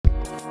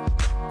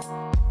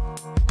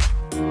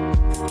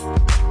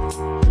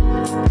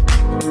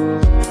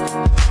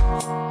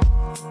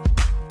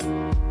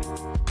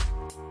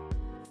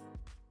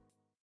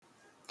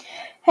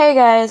Hey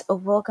guys,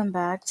 welcome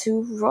back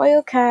to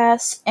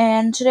Royalcast,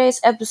 and today's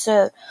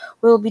episode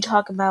we'll be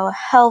talking about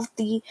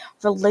healthy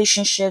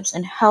relationships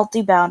and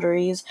healthy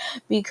boundaries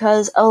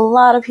because a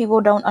lot of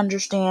people don't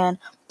understand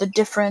the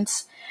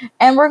difference,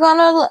 and we're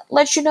gonna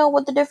let you know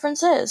what the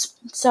difference is.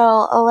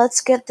 So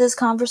let's get this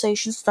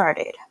conversation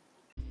started.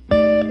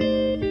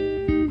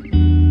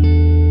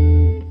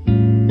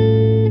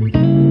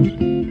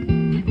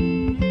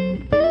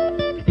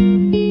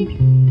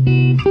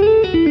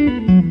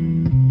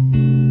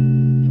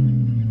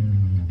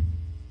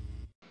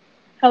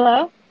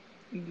 Hello?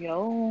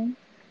 Yo,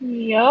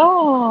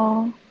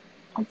 Yo.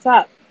 What's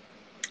up?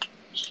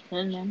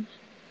 chillin'.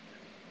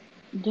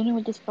 Dealing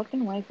with this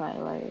fucking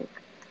Wi-Fi,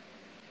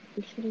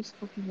 this shit is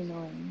fucking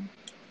annoying.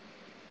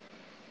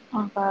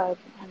 Oh god,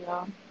 I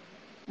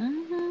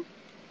know.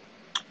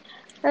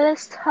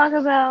 Let's talk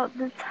about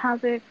the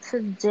topic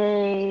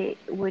today,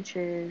 which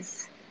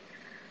is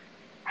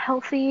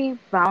healthy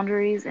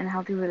boundaries and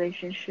healthy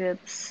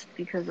relationships,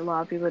 because a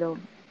lot of people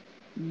don't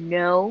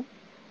know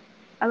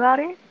about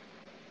it.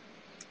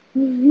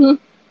 People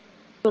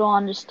don't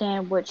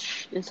understand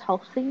which is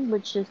healthy,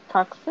 which is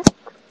toxic.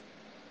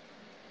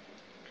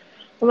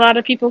 A lot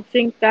of people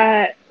think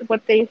that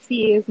what they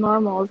see as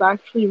normal is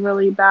actually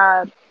really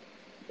bad.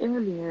 It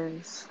really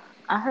is.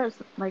 I heard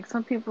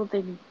some people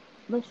think,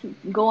 listen,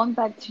 going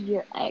back to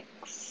your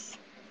ex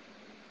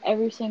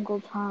every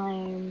single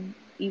time,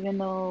 even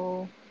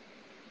though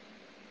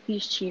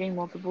he's cheating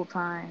multiple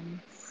times.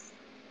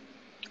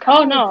 It's kind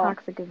Oh of like a no.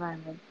 toxic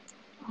environment.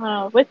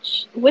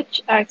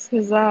 Which ex?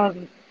 Cause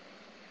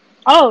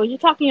oh, you're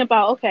talking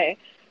about, okay.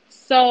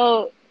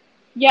 So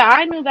yeah,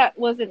 I knew that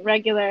wasn't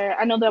regular.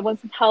 I know that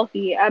wasn't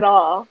healthy at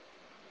all.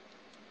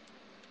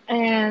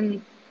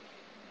 And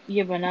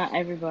Yeah, but not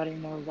everybody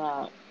knows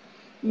that.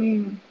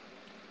 mm,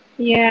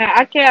 yeah,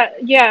 I can't.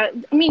 Yeah,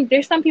 I mean,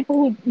 there's some people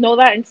who know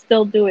that and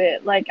still do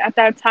it. Like at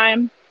that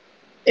time,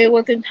 it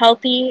wasn't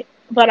healthy,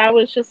 but I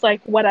was just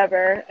like,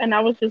 whatever. And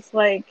I was just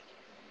like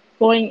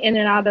going in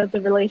and out of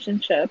the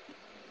relationship.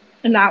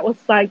 And that was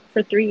like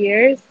for 3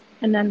 years.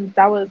 And then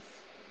that was,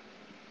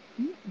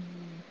 Mm-mm.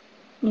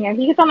 yeah,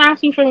 he kept on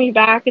asking for me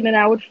back. And then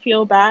I would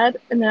feel bad.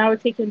 And then I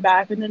would take him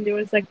back. And then there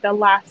was like the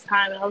last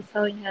time I was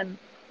telling him,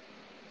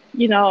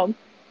 you know,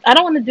 I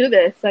don't want to do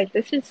this. Like,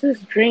 this is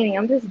just draining.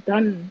 I'm just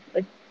done.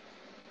 Like,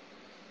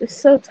 it's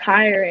so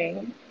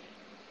tiring.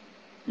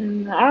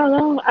 And I don't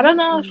know. I don't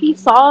know if he Mm-mm.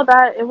 saw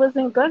that it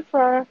wasn't good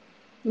for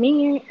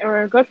me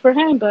or good for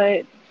him,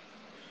 but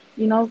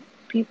you know,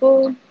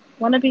 people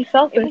want to be It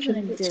selfish.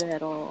 wasn't good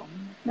at all.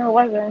 No, it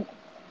wasn't.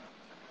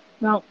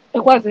 No,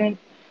 it wasn't.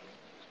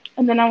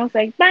 And then I was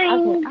like, Okay,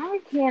 bang. I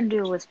can't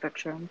deal with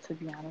Spectrum, to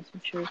be honest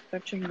with you.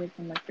 Spectrum gets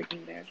on my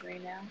freaking nerves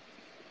right now.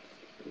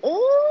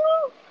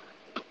 Ooh!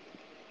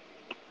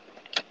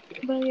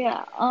 But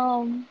yeah,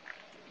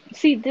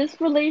 see, this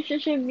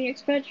relationship me and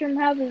Spectrum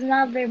have is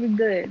not very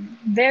good.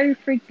 Very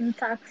freaking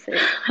toxic.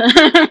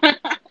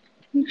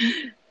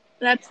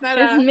 That's not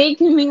It's a.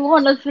 making me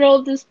want to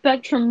throw the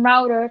Spectrum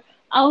router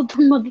out the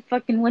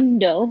motherfucking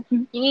window.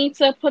 You need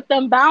to put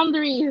them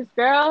boundaries,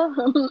 girl.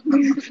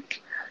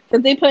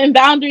 Because they putting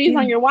boundaries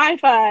on your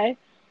Wi-Fi.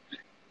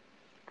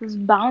 This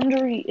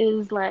boundary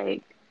is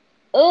like,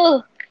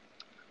 ugh,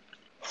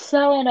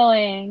 so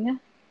annoying.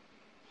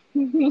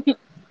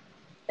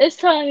 It's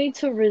telling me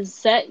to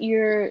reset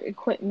your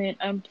equipment,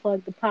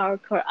 unplug the power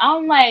cord.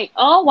 I'm like,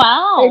 oh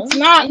wow, It's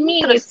not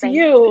me. It's interesting.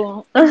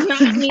 you. It's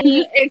not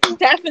me. It's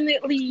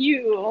definitely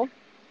you.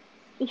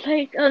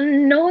 Like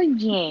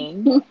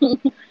annoying.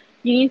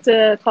 You need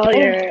to call Ugh,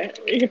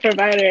 your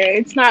provider.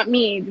 It's not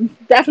me.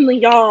 It's definitely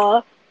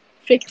y'all.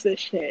 Fix this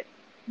shit.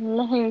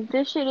 like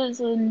this shit is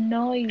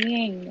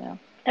annoying.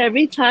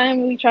 Every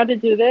time we try to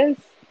do this,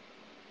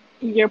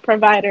 your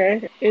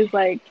provider is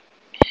like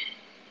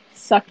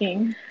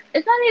sucking.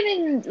 It's not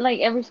even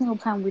like every single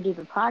time we do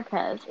the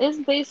podcast. It's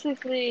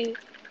basically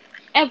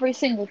every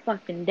single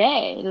fucking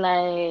day.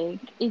 Like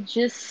it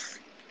just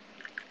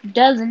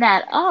doesn't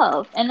add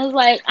up. And it's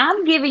like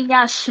I'm giving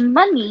y'all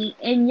money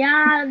and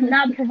y'all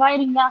not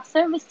providing y'all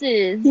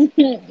services.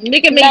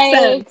 Make it make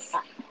Like sense.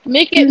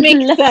 Make it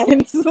make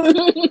sense.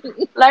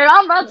 like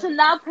I'm about to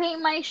not pay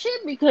my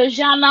shit because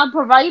y'all not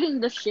providing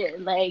the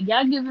shit. Like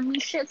y'all giving me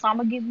shit, so I'm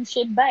gonna give you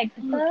shit back.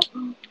 The fuck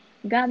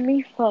got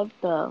me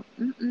fucked up.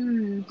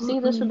 See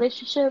this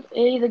relationship?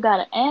 It either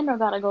gotta end or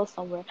gotta go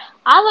somewhere.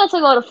 I'm about to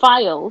go to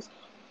Files,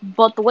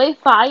 but the way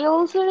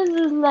Files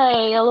is like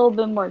a little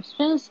bit more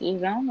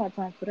expensive. I don't got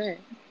time for that.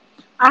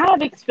 I have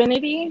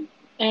Xfinity,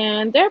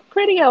 and they're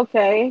pretty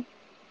okay.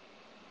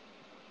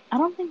 I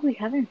don't think we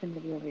have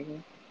Infinity over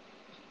here.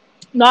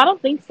 No, I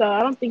don't think so.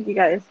 I don't think you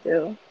guys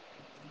do.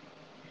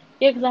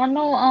 Yeah, because I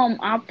know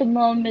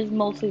Optimum is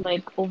mostly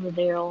like over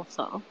there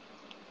also.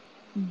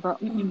 But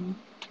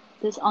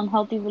this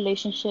unhealthy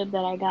relationship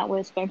that I got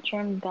with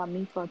Spectrum got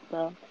me fucked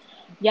up.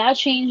 Y'all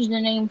changed the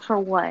name for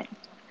what?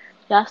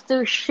 Y'all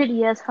still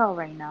shitty as hell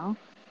right now.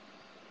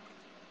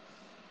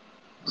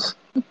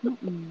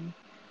 Mm-mm.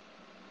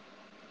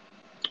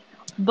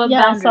 But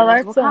Yeah, so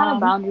boundaries. let's What kind of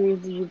boundaries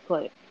do you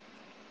put?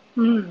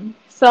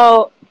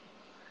 so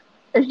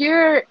if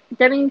you're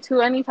getting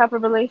into any type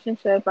of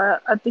relationship, I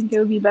think it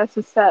would be best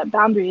to set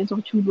boundaries,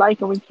 what you like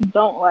and what you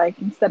don't like,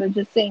 instead of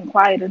just staying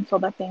quiet until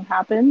that thing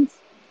happens.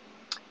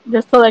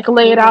 Just to like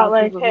lay There's it a lot out, of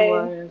like, people who hey,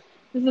 are. this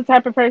is the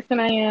type of person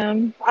I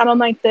am. I don't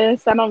like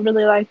this. I don't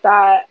really like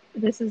that.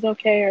 This is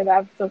okay or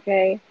that's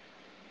okay.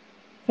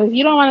 Because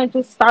you don't want to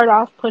just start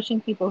off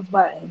pushing people's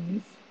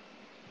buttons.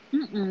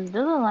 There's a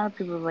lot of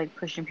people who like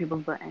pushing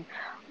people's buttons.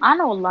 I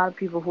know a lot of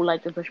people who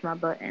like to push my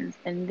buttons,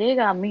 and they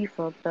got me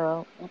fucked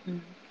up.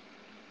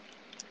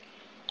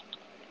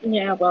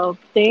 Yeah, well,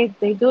 they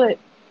do it.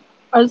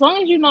 As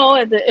long as you know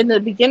at the in the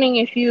beginning,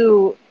 if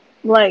you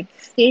like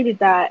stated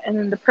that, and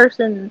then the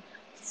person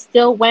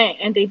still went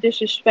and they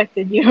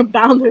disrespected your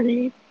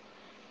boundaries,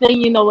 then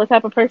you know what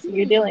type of person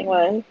you're dealing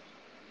Mm-mm. with.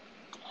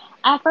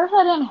 At first,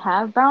 I didn't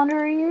have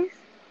boundaries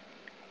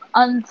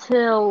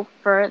until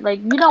first, like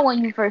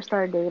when you first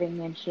start dating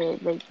and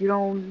shit, like you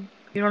don't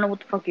know what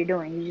the fuck you're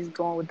doing. You're just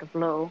going with the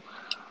flow,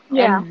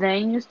 Yeah. and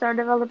then you start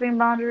developing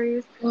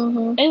boundaries.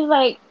 Mhm. It's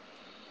like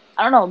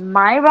I don't know.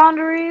 My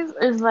boundaries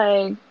is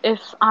like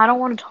if I don't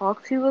want to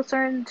talk to you a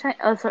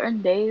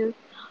certain day,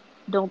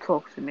 don't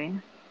talk to me.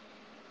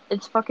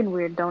 It's fucking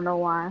weird. Don't know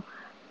why.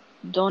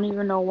 Don't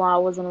even know why I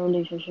was in a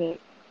relationship.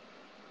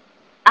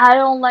 I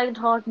don't like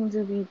talking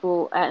to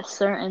people at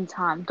certain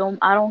times.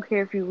 I don't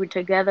care if you were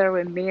together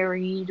or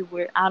married.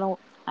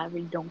 I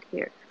really don't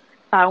care.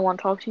 If I don't want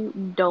to talk to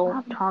you,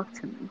 don't talk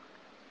to me.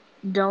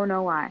 Don't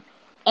know why.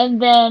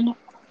 And then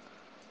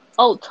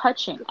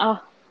touching.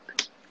 Oh,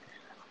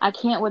 I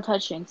can't with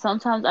touching.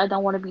 Sometimes I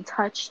don't want to be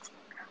touched.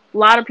 A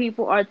lot of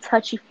people are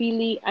touchy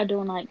feely. I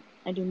do not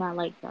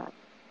like that.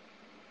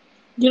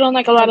 You don't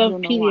like a I lot of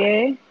don't know why.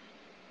 PDA.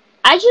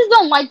 I just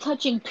don't like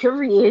touching,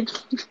 period.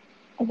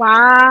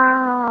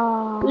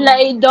 Wow.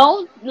 Like,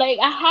 don't, like,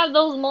 I have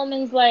those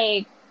moments,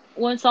 like,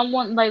 when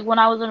someone, like, when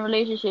I was in a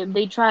relationship,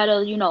 they try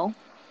to,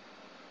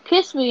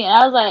 kiss me, and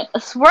I was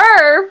like,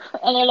 swerve!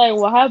 And they're like,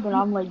 what happened?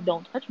 I'm like,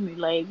 don't touch me.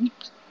 Like,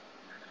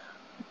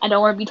 I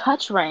don't want to be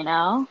touched right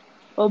now.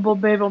 Oh, but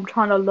babe, I'm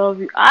trying to love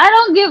you. I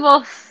don't give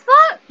a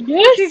fuck You're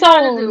what you're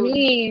trying to so do.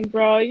 mean,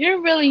 bro.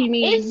 You're really It's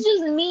mean.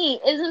 just me.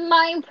 It's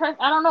my impression.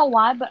 I don't know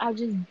why, but I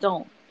just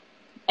don't.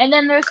 And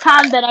then there's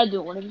times that I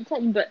do want to be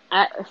touched, but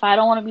if I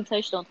don't want to be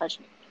touched, don't touch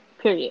me.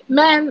 Period.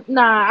 Man,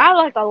 nah, I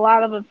like a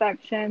lot of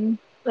affection.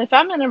 If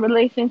I'm in a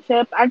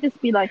relationship, I just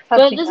be like But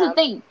touching this is the them.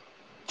 thing.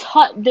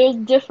 There's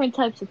different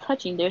types of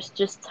touching. There's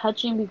just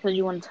touching because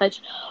you want to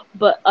touch,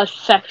 but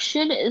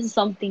affection is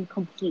something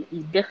completely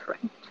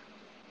different.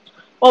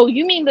 Oh,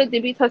 you mean that they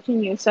be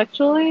touching you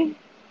sexually?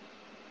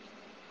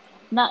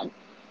 Not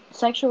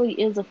sexually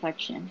is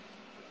affection,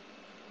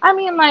 I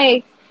mean,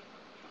 like,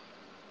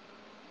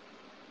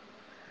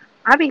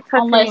 I be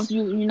touching. unless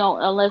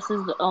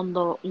it's on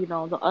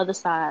the other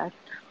side,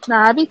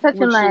 Nah, I be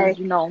touching which is like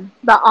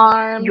the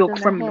arms you're and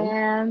the criminal.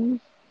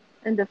 hands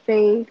and the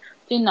face.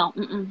 See, no,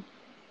 mm-mm.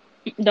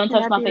 Don't Yeah,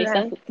 touch I my be face.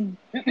 That's like, mm-mm.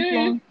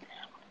 okay.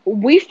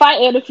 We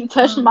fighting if you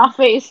touch my Mm.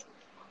 face.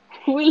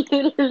 We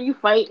literally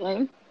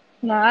fighting.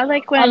 No, I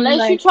like when Unless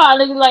you like try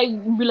to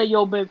like be like,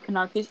 yo, babe, can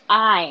I kiss?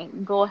 I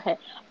go ahead.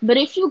 But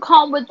if you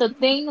come with the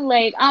thing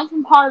like I'm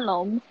from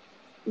Harlem,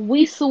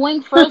 we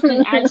swing first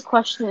and ask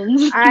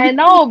questions. I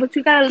know, but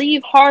you gotta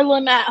leave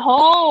Harlem at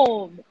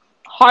home.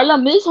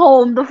 Harlem is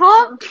home. The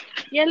fuck?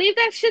 Yeah, leave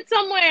that shit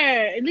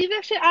somewhere. Leave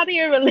that shit out of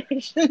your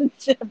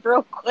relationship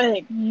real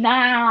quick.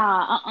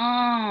 Nah.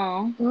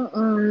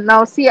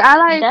 No, see,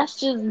 That's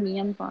just me.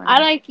 I'm I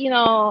sorry. like,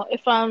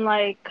 if I'm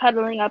like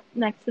cuddling up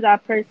next to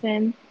that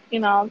person,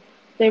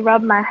 they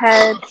rub my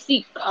head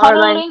See, or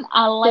like cuddling.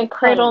 I they like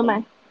cradle my.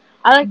 cuddling,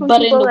 I like when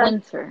but in people the like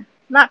winter.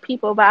 not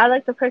people, but I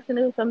like the person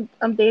who's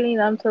I'm dating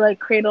them to like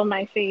cradle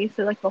my face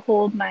or like to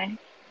hold my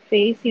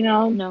face.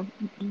 No.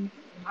 Mm-mm.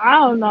 I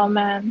don't know,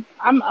 man.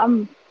 I'm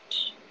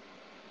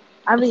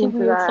See, into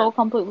we're that. so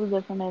completely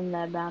different in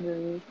that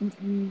boundaries.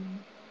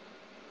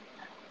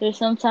 There's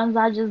sometimes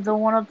I just don't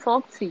want to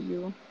talk to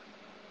you.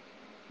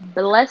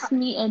 Bless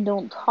me and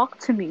don't talk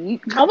to me.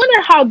 I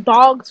wonder how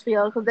dogs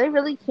feel because they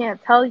really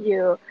can't tell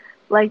you,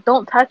 like,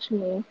 don't touch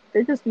me.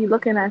 They just be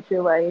looking at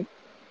you like,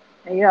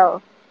 hey,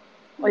 yo,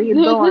 what you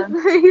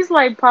doing? He's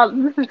like,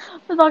 probably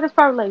the dog is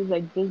probably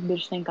like this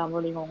bitch think I'm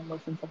really gonna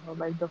listen to her.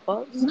 Like the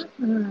fuck?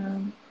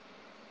 Mm.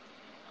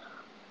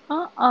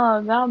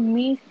 Got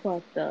me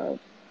fucked up.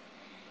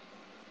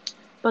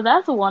 But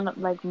that's one of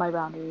like my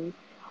boundaries.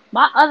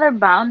 My other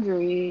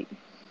boundary.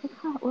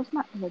 What's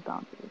my other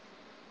boundary?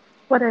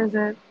 What is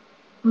it?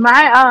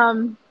 My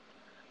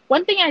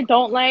one thing I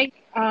don't like,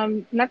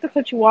 not to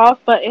cut you off,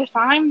 but if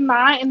I'm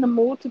not in the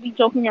mood to be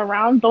joking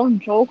around, don't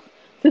joke.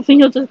 Cause then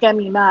you'll just get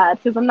me mad.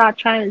 Cause I'm not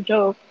trying to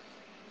joke.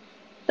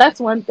 That's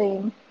one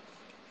thing.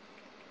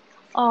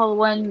 Oh,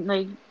 when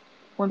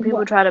people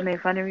What? try to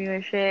make fun of you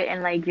and shit,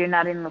 and like you're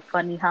not in the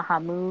funny haha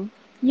mood,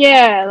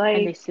 Yeah, and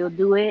like, they still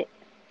do it.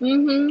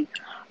 mhm.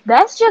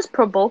 That's just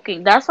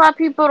provoking. That's why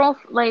people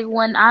don't like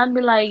when I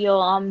be like, yo,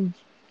 I'm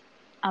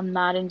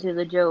not into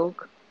the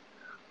joke.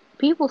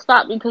 People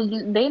stop because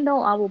they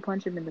know I will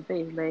punch him in the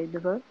face. Like the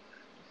fuck?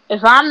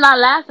 If I'm not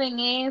laughing,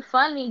 it ain't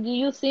funny. Do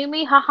you see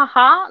me? Ha ha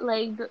ha.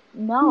 Like,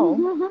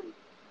 no.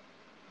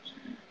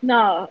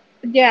 No,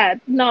 yeah,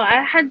 no,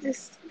 I had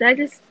this, that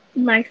just,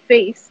 my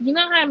face. You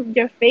know how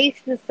your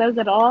face just says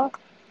it all?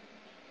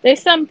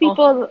 There's some Oh,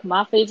 people,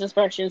 my face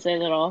expression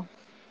says it all.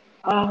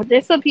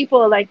 there's some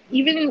people, like,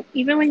 even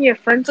when you're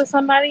friends with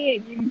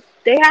somebody,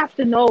 they have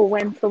to know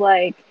when to,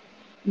 like,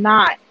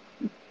 not,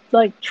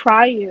 like,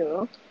 try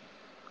you.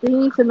 They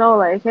need to know,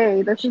 like,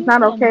 hey, this is She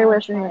not said okay not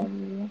with try me.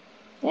 you.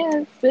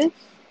 Yes, bitch.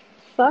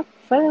 Fuck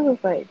it was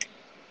like.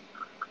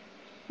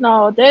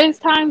 No, there's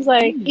times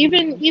like Hmm.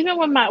 even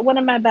with my one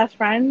of my best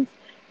friends,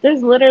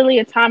 there's literally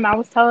a time I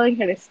was telling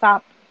her to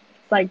stop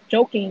like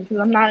joking because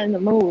I'm not in the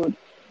mood,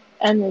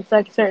 and it's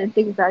like certain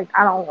things like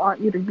I don't want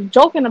you to be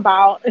joking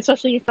about,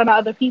 especially in front of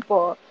other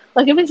people.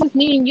 Like if it's just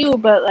me and you,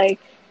 but like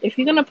if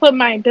you're gonna put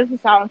my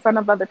business out in front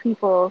of other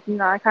people,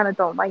 I kind of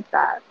don't like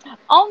that.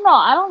 Oh no,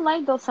 I don't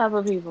like those type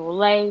of people.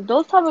 Like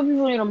those type of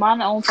people need to mind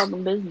their own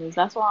fucking business.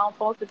 That's why I don't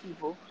talk to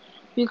people.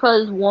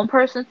 Because one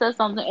person says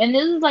something, and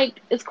this is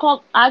like it's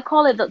called. I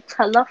call it the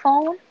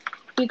telephone,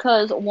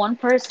 because one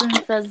person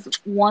says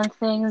one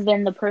thing,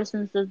 then the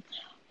person says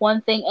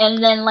one thing,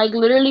 and then like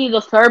literally the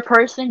third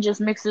person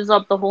just mixes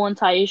up the whole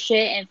entire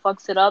shit and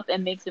fucks it up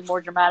and makes it more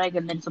dramatic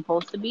than it's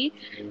supposed to be,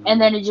 and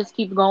then it just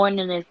keeps going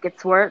and it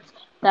gets worse.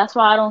 That's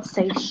why I don't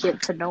say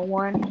shit to no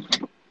one.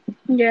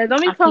 Yeah,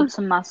 don't be I keep telling.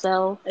 to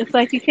myself. It's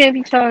like you can't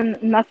be telling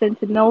nothing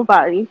to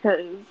nobody because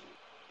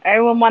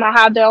everyone want to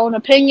have their own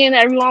opinion.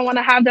 Everyone want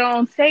to have their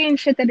own say and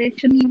shit that they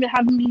shouldn't even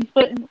have me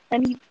putting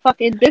any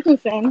fucking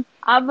business in.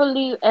 I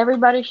believe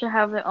everybody should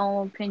have their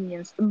own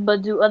opinions,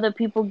 but do other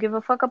people give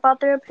a fuck about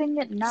their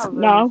opinion? Not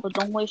really, No. so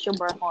don't waste your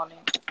breath on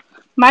it.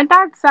 My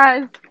dad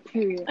says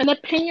Period. an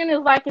opinion is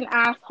like an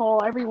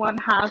asshole. Everyone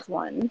has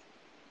one.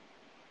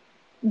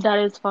 That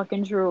is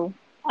fucking true.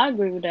 I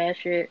agree with that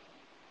shit.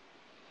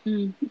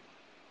 Mm.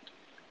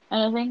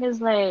 And the thing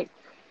is, like,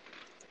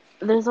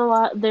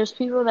 there's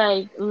people that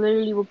like,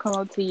 literally will come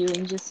up to you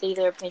and just say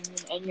their opinion,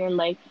 and you're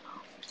like,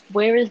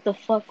 where is the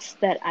fucks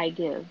that I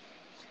give?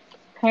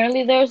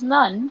 Apparently, there's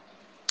none.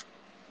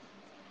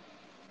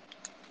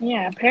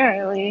 Yeah,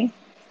 apparently.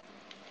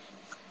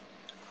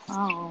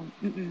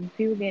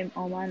 People get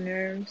on my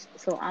nerves,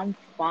 so I'm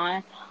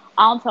fine.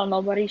 I don't tell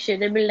nobody shit.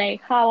 They be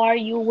like, "How are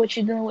you? What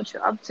you doing? What you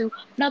up to?"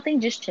 Nothing,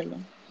 just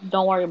chilling.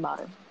 Don't worry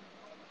about it.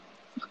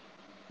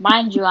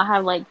 Mind you, I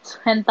have like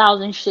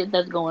 10,000 shit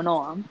that's going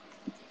on.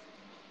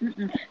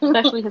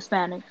 Especially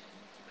Hispanics.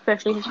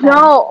 Especially Hispanics.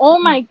 Yo, oh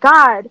my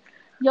god.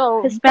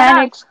 Yo,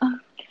 that Hispanics.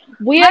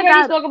 We my already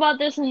dad. spoke about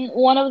this in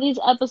one of these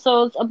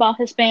episodes about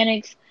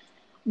Hispanics.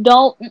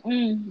 Don't.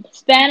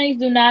 Hispanics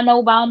do not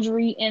know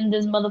boundary in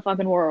this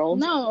motherfucking world.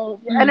 No,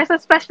 and Mm. it's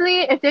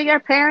especially if they're your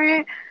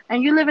parent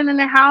and you living in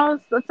their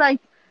house. It's like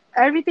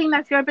everything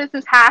that's your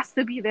business has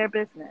to be their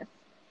business.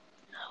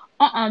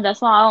 That's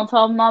why I don't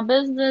tell them my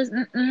business.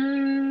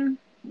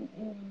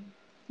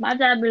 My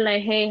dad be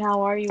like, "Hey,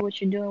 how are you?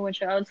 What you doing? What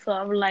you up to?"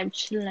 I be like,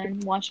 "Chilling,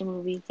 watching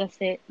movies. That's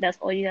it. That's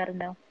all you gotta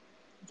know.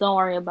 Don't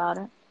worry about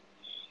it.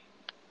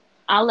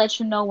 I'll let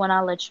you know when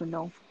I let you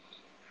know."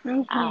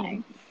 Hmm.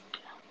 I.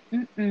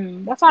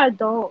 Mm-mm. That's why I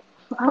don't.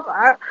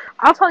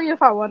 I'll tell you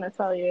if I want to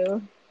tell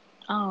you.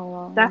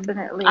 Oh,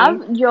 Definitely.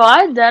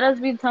 I dead as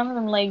be telling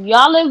them like,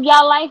 y'all live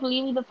y'all life,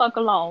 leave me the fuck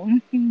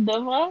alone. The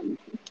fuck?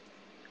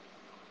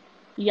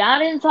 Y'all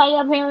didn't tell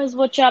your parents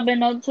what y'all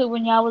been up to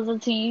when y'all was a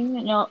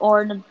teen,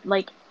 or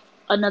like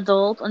an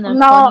adult in their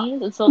No,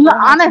 20s, and so no,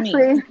 don't ask me.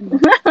 honestly,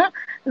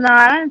 no,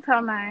 I don't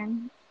tell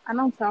mine. I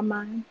don't tell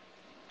mine.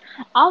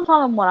 I'll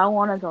tell them what I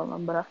want to tell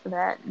them, but after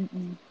that,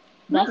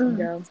 that's Mm-mm.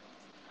 dumb.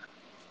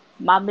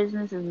 My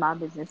business is my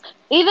business.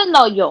 Even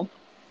though,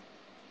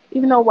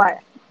 Even though what?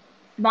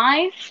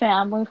 my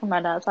family from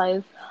my dad's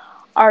side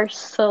are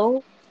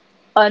so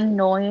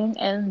annoying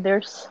and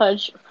they're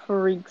such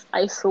freaks.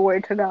 I swear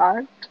to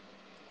God.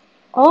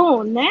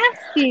 Oh,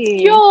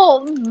 nasty.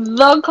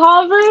 The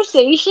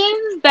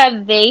conversations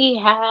that they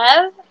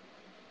have,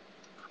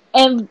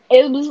 and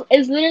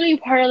it's literally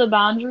part of the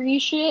boundary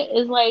shit.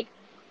 Is like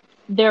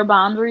their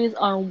boundaries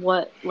on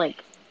what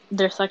like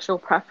their sexual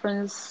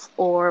preference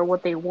or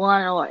what they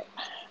want. Or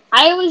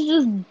I was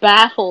just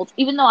baffled.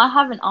 Even though I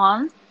have an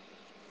aunt,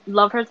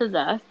 love her to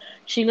death.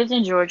 She lives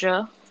in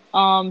Georgia.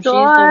 She's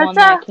the one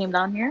that Georgia, came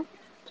down here.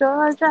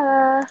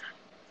 Georgia.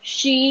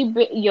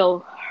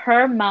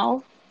 Her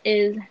mouth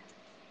is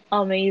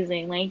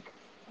amazing. Like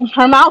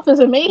Her mouth is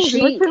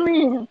amazing. What she you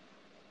mean?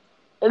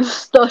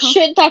 the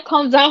shit that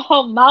comes out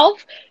her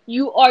mouth,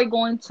 you are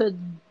going to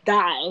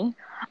die.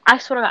 I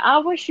swear to God, I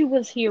wish she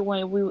was here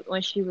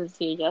when she was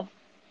here. Yeah.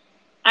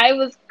 I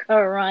was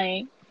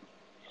crying.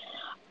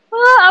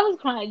 I was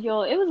crying,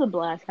 It was a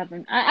blast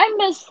having. I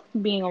miss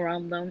being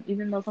around them,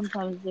 even though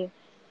sometimes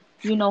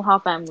you know how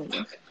family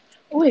is.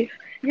 Wait,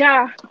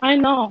 yeah, I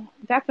know,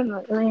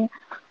 definitely.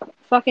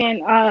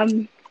 Fucking,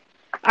 I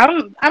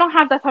don't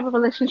have that type of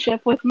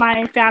relationship with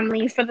my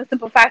family for the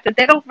simple fact that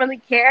they don't really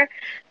care.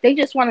 They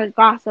just want to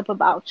gossip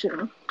about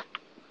you.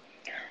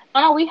 Oh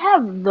no, we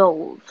have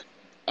those,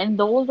 and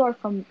those are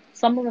from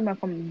some of them are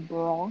from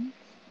Bronx.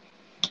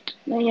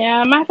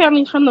 Yeah, my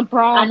family's from the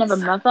I never Bronx.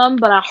 met them,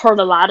 but I heard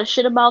a lot of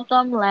shit about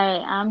them.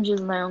 Like, I'm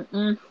just like,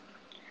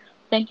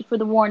 thank you for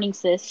the warning,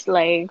 sis.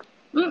 Like,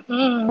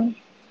 Mm-mm.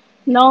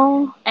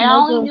 No, and I no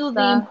only good knew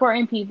the stuff.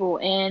 important people,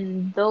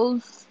 and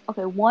those.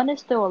 Okay, one is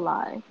still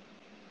alive,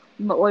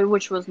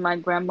 which was my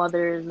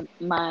grandmother's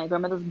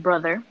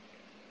brother.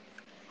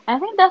 I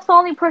think that's the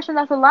only person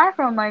that's alive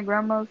from my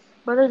grandma's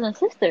brothers and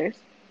sisters.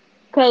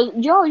 Cause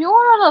yo, you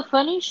wanna know the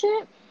funny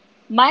shit?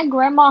 My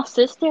grandma's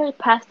sister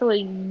passed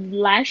away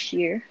last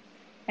year,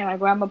 and my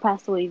grandma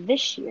passed away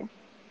this year.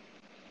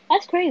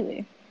 That's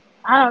crazy.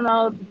 I don't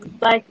know,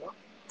 like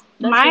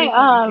That's my really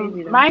fucking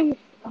crazy though.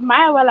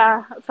 my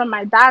abuela from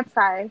my dad's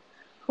side,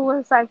 who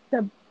was like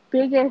the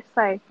biggest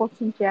like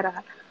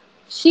bochinchera,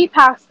 she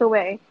passed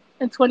away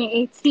in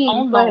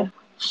Oh 2018. But no,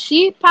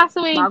 she passed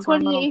away in my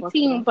grandma don't fuck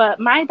with 2018. her. But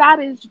my dad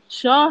is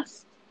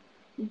just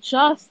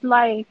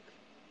like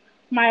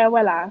my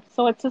abuela.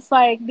 So it's just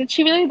like, did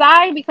she really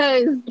die?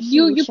 Because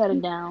She would you. shut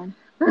it down.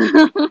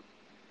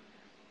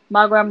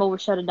 My grandma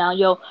would shut it down.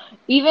 Yo,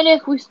 even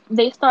if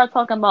they start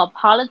talking about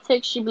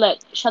politics, she'd be like,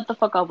 "Shut the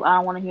fuck up! I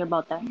don't want to hear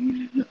about that."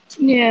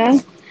 Yeah,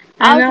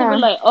 I I would be know.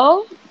 like,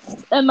 "Oh,"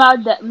 and my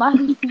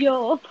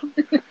yo,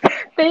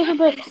 they would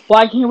be like,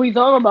 "Why can't we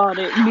talk about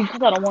it?"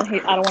 Because I don't want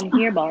to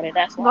hear about it.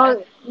 That's why.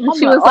 Go. I'm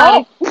She like, was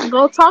 "Oh." like,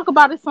 go talk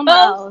about it somewhere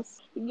Else,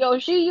 else. yo,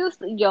 she used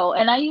to, yo,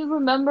 and I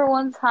remember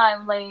one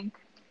time, like,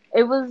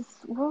 it was,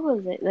 what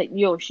was it? Like,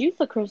 yo, she used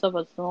to curse up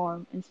a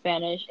storm in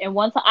Spanish. And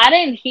one time, I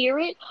didn't hear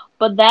it,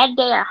 but that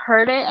day I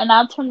heard it, and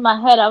I turned my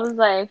head. I was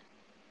like,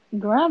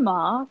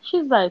 Grandma?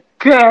 She's like,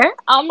 "Girl?"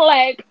 I'm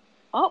like,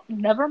 oh,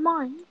 never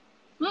mind.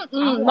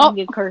 I don't Mm-mm, want to no,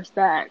 get cursed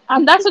back.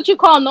 and that's what you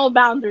call no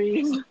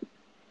boundaries.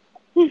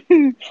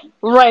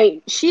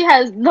 Right. She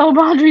has no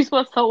boundaries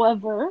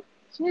whatsoever.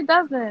 She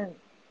doesn't.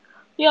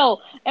 Yo,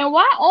 and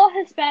why all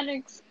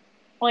Hispanics,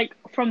 like,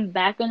 from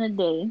back in the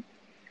day,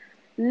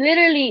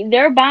 literally,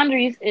 their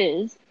boundaries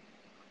is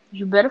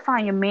you better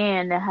find a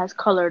man that has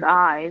colored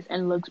eyes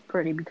and looks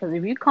pretty because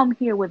if you come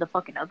here with a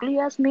fucking ugly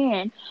ass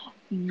man,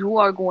 you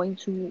are going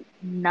to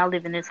not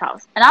live in this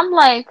house. And I'm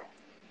like,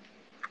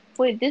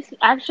 wait, this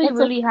actually It's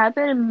a really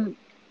happened? And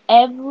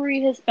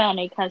every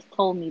Hispanic has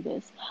told me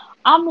this.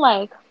 I'm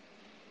like,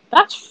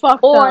 That's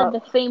fucked or up. the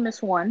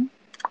famous one,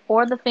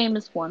 or the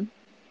famous one.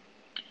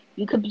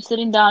 You could be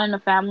sitting down in a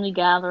family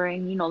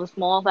gathering, the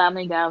small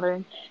family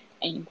gathering,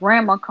 and your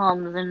grandma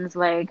comes and is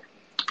like,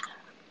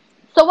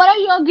 "So when are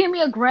you gonna give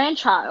me a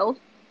grandchild?"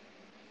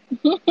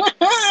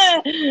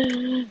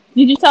 Did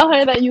you tell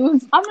her that you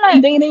was I'm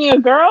like, dating a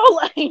girl?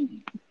 Like,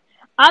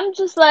 I'm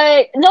just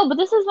like, no, but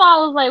this is when I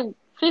was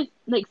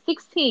like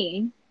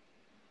 16,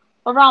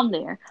 around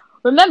there.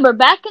 Remember,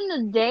 back in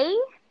the day,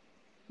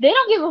 they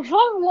don't give a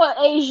fuck what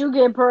age you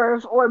get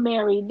birth or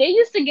married. They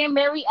used to get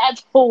married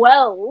at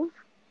 12,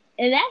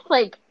 and that's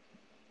like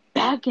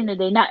back in the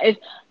day. Now, if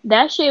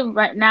that shit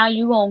right now,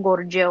 you gonna go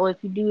to jail if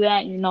you do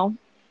that.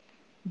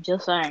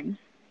 Just saying.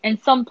 In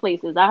some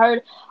places, I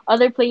heard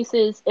other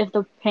places, if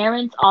the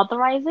parents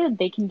authorize it,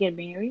 they can get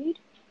married.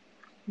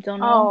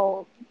 Don't know.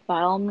 oh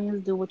By all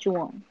means, do what you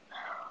want.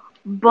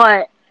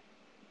 But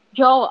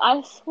yo,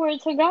 I swear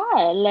to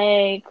God,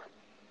 like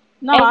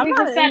no, I'm every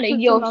not Hispanic,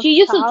 interested in yo, no she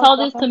used to child tell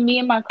this to stuff. me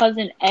and my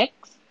cousin X,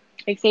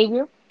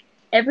 Xavier,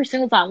 every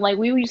single time. Like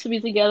we used to be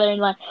together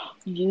and like,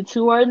 you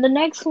two are the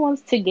next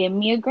ones to give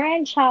me a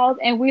grandchild,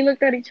 and we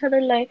looked at each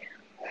other like,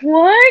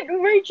 what?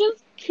 We're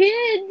just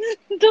kids.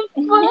 The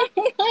fuck?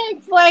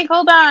 It's like,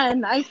 hold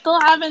on, I still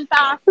haven't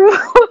passed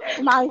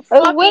my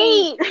fucking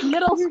Wait,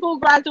 middle school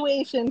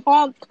graduation.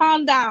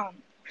 Calm down.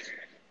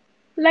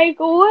 like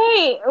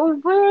wait,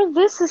 where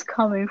this is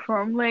coming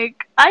from?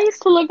 Like I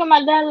used to look at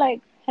my dad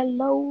like,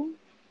 hello,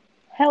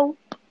 help.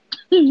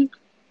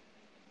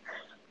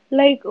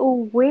 Like,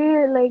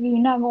 where, like, you're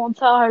not gonna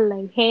tell her,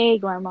 like, hey,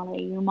 grandma,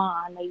 like, you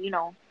mine, like,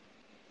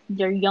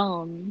 they're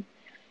young.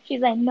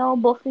 She's like, no,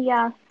 both of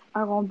y'all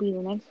are gonna be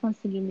the next ones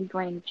to give me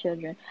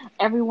grandchildren.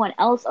 Everyone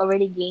else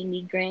already gave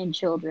me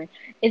grandchildren.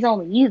 It's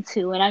only you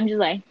two. And I'm just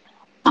like,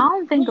 I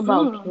don't think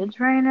about Mm-mm. kids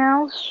right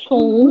now,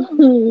 so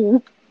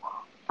Mm-mm.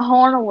 I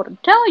don't know what to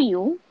tell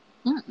you.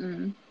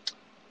 Mm-mm.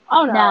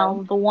 Oh no.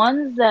 Now, the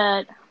ones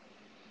that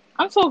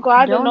I'm so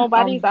glad that don't,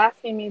 nobody's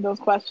asking me those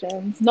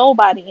questions.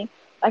 Nobody.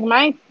 Like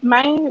my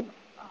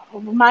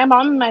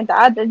mom and my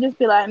dad, they just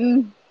be like,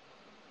 mm.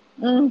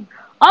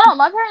 oh,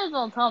 my parents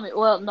don't tell me.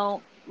 Well,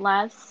 no,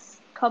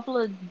 last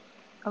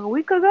a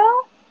week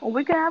ago, a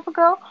week and a half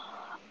ago,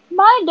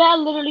 my dad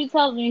literally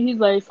tells me, he's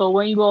like, so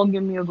when you gonna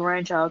give me a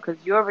grandchild?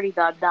 Because you already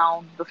got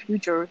down the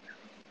future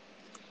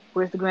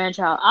with the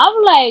grandchild.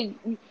 I'm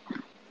like,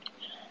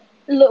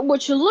 look,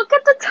 would you look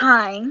at the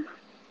time?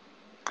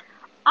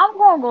 I'm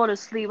gonna go to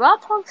sleep. I'll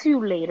talk to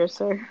you later,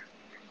 sir.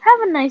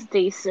 Have a nice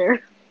day, sir.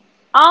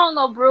 I don't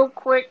know, real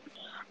quick.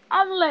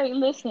 I'm like,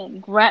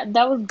 listen,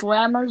 that was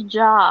grandma's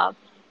job.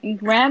 And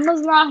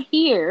grandma's not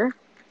here,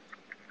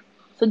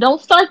 so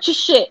don't start your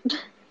shit.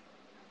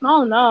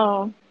 Oh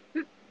no.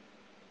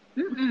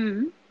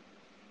 Mm-mm.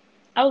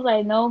 I was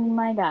like, no,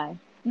 my guy.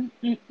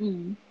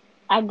 Mm-mm-mm.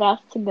 I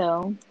got to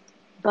go.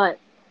 But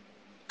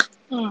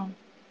Mm.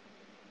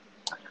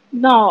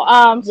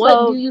 No,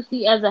 What do so you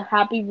see as a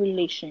happy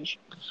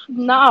relationship?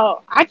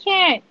 no, I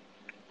can't.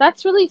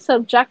 That's really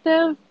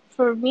subjective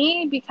for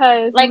me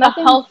because Like a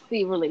nothing.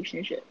 healthy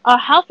relationship. A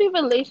healthy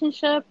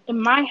relationship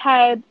in my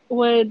head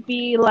would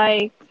be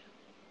like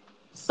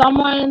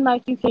someone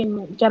like you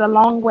can get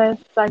along with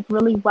like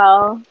really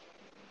well.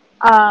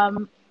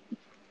 Um,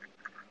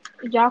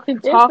 y'all can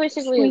There's talk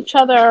to basically each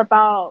other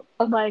about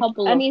a like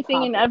couple of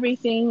anything and topics.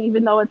 everything,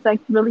 even though it's like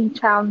really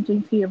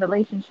challenging to your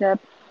relationship.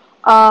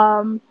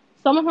 Um,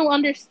 someone who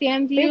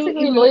understands you,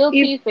 Basically even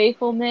loyalty,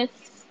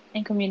 faithfulness,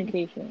 and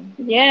communication.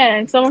 yeah,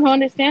 and someone who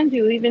understands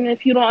you, even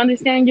if you don't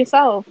understand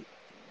yourself.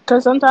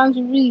 Because sometimes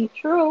you be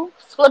True.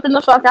 flipping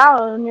the fuck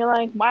out, and you're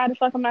like, why the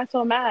fuck am I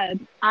so mad?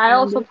 I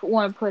also And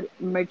want to put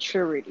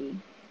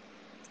maturity.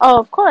 oh,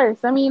 of course.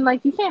 I mean,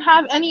 like you can't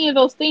have any of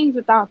those things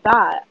without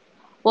that.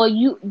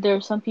 Well,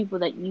 there's some people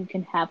that you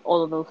can have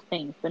all of those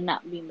things, but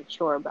not be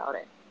mature about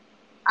it.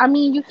 I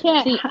mean, you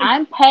can't. See,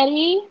 I'm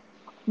petty,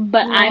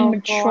 but I'm No,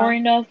 mature boy.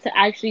 enough to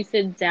actually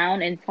sit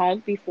down and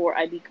talk before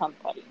I become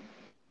petty.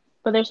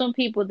 But there's some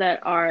people that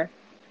are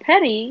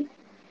petty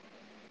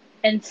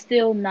and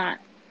still not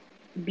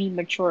be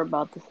mature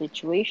about the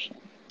situation.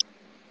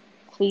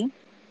 See,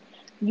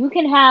 you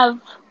can have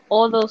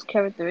all those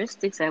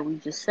characteristics that we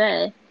just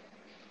said,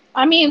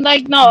 I mean,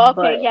 like, no, okay,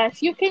 but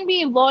yes, you can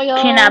be loyal,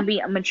 cannot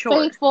be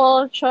mature.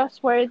 faithful,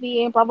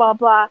 trustworthy, blah blah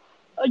blah.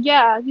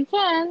 Yeah, you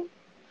can,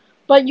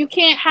 but you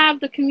can't have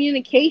the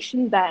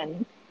communication.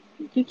 Then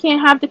you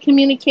can't have the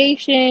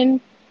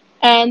communication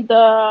and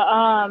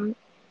the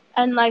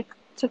and like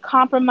to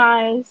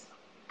compromise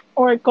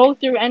or go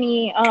through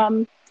any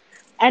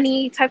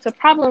types of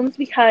problems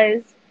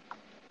because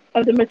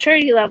of the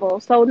maturity level.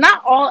 So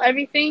not all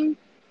everything,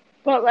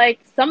 but like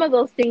some of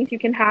those things you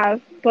can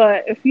have.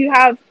 But if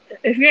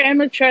you're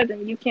immature,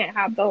 then you can't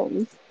have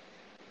those.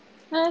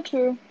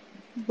 True.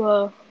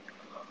 But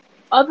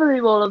I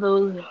believe all of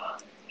those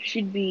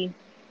should be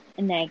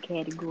in that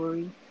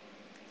category.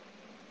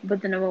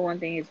 But the number one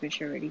thing is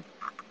maturity.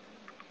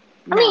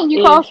 I Now, mean, you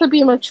can if also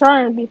be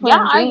mature and be y'all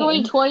playing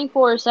arguing games.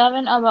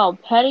 24/7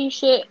 about petty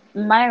shit,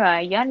 my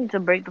God, y'all need to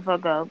break the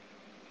fuck up.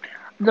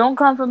 Don't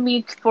come for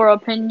me for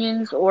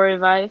opinions or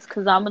advice,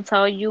 cause I'm gonna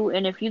tell you.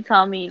 And if you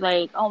tell me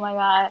like, oh my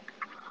God,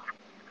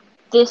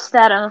 this,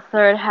 that, and the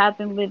third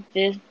happened with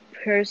this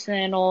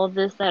person, all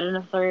this, that, and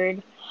the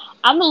third,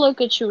 I'm gonna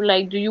look at you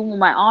like, do you want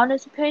my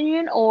honest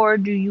opinion or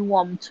do you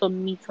want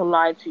me to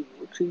lie to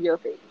you to your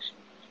face?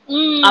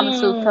 I'm gonna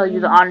still tell you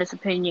the Mm, honest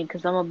opinion,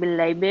 cause I'm gonna be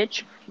like,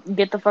 bitch,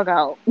 get the fuck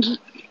out.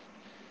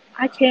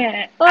 I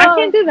can't. I uh,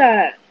 can't do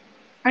that.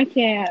 I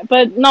can't.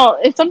 But no,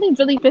 if something's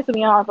really pissing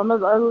me off,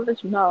 I'll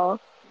let you know.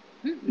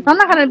 I'm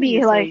not I'm gonna gonna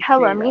be just like say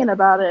hella straight mean up.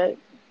 about it.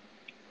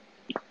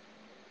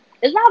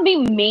 It's not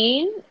being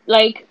mean.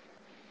 Like,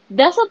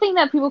 that's the thing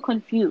that people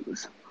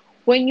confuse.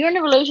 When you're in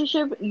a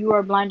relationship, you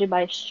are blinded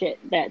by shit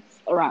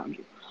that's around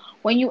you.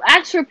 When you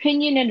ask for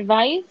opinion and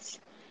advice,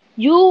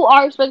 you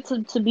are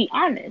expected to be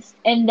honest.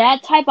 And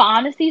that type of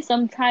honesty,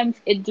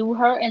 sometimes it do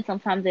hurt and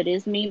sometimes it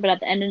is mean. But at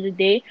the end of the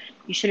day,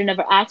 you should have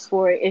never asked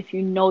for it if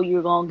you know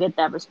you're gonna get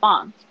that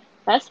response.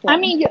 That's I one.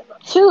 mean,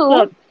 Two,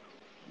 look,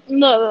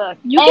 look.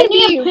 You can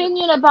any be.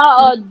 opinion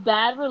about a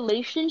bad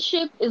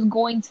relationship is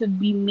going to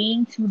be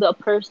mean to the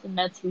person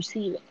that's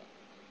receiving it.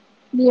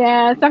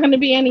 Yeah, it's not gonna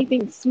be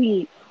anything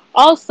sweet.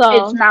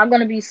 It's Also, not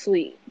gonna be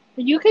sweet.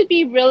 you could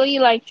be really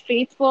like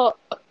faithful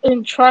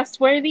and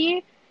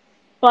trustworthy,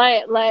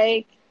 but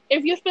like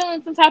if you're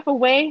feeling some type of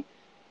way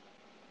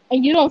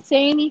and you don't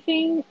say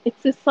anything,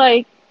 it's just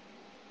like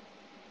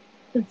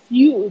it's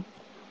you.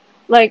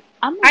 Like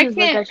I'm gonna just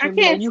look at I you and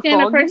be like, can't you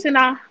stand a froggy? person.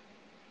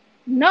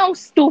 No,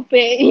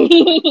 stupid.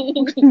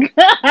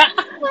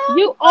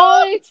 You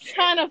always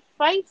trying to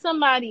fight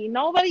somebody.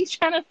 Nobody's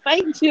trying to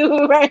fight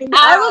you right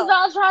I was now.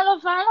 not trying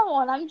to find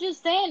one. I'm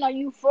just saying, are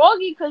you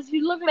froggy? Because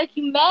you look like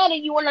you mad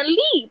and you want to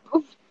leap.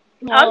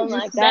 Oh I'm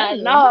my just god,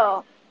 saying.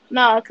 no,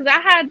 no, because I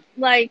had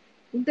like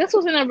this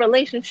was in a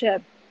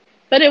relationship,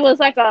 but it was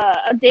like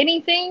a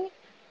dating thing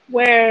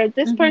where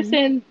this Hmm.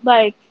 person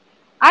like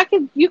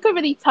you could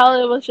really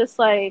tell it was just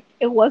like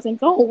it wasn't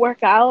going to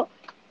work out,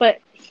 but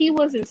he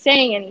wasn't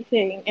saying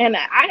anything, and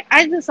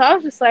I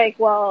was just like,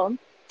 well,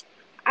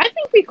 I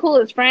think we cool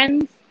as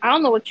friends. I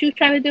don't know what you're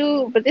trying to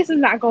do, but this is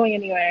not going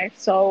anywhere.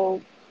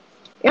 So,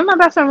 and my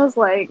best friend was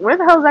like, "Where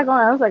the hell is that going?"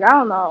 I was like, "I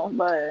don't know,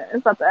 but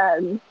it's about to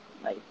end,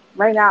 like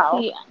right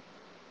now." See,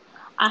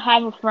 I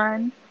have a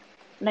friend,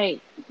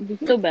 like, we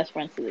still best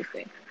friends to this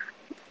day.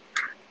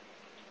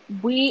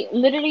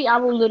 I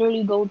will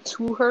literally go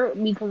to her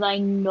because I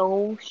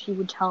know she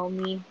would tell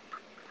me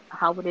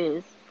how it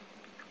is.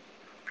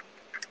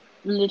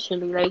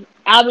 Literally, like,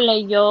 I'll be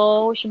like,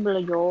 yo, she'll be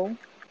like, yo.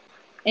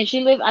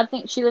 And I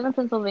think she live in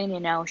Pennsylvania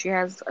now. She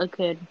has a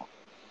kid.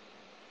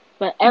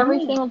 But every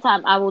Mm. single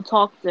time I will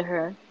talk to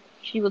her,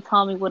 she will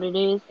tell me what it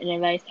is and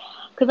advice.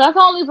 Cause that's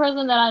the only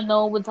person that I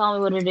know would tell me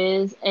what it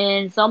is.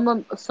 And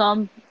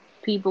some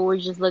people would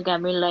just look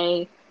at me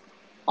like,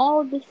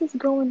 "Oh, this is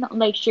going on,"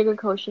 like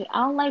sugarcoat shit. I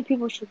don't like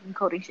people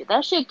sugarcoating shit.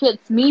 That shit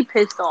gets me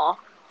pissed off.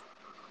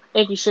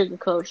 if you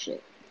sugarcoat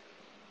shit.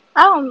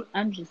 I don't.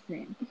 I'm just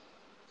saying.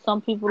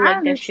 Some people I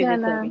like that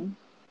understand that. sugarcoating.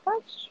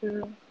 That's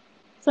true.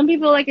 Some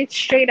people like it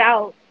straight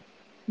out.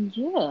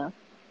 Yeah.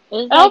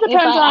 It's It all like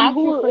if depends I on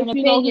ask you who, for an if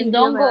you know who opinion, you're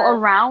don't dealing go with.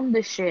 around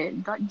the shit.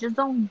 Just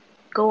don't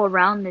go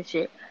around the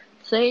shit.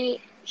 Say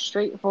it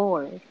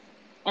straightforward.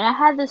 And I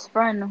had this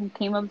friend who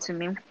came up to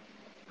me.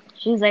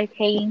 She's like,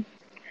 hey,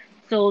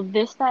 so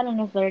this, that, and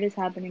the third is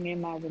happening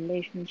in my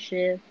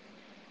relationship.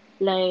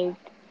 Like,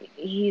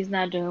 he's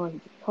not doing what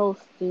he's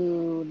supposed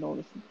to, no,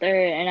 this and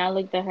third. And I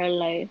looked at her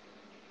like,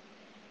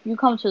 you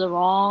come to the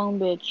wrong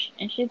bitch.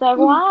 And she's like,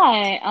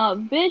 why?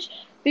 Bitch,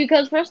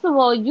 because first of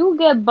all, you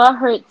get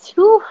butthurt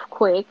too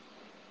quick.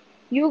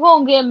 You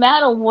gonna get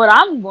mad at what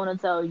I'm gonna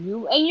tell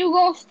you, and you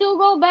gonna still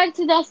go back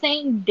to that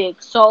same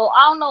dick. So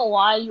I don't know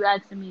why you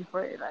asking me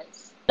for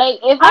advice. Like,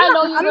 if I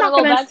know you're I'm gonna not go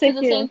gonna back to sit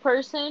the here. same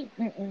person,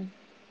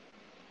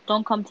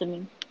 don't come to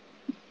me.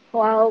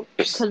 Well,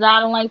 Cause I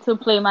don't like to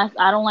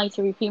I don't like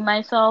to repeat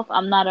myself.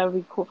 I'm not a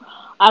record.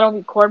 I don't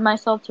record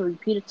myself to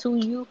repeat it to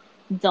you.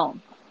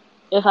 Don't.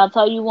 If I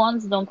tell you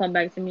once, don't come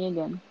back to me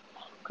again.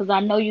 Cause I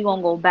know you're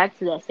gonna go back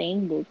to that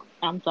same dick.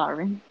 I'm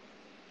sorry.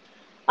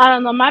 I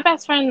don't know. My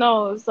best friend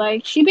knows.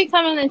 Like, she be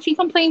coming and she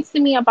complains to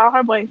me about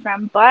her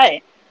boyfriend,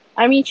 but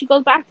I mean, she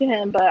goes back to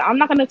him. But I'm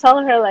not gonna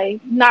tell her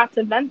like not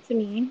to vent to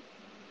me.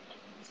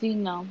 See,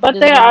 no, But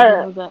there's a there lot of are,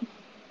 people that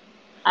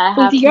I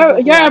because have people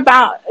who have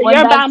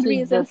went your back to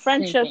boundaries the and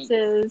same friendships thing.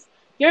 is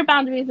your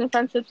boundaries and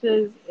friendships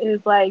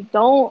is like,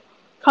 don't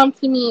come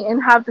to me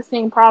and have the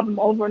same problem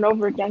over and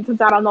over again because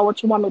I don't know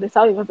what you want me to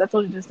tell you because I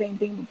told you the same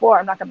thing before.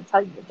 I'm not gonna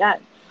tell you again.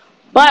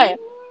 But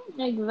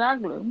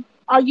Exactly.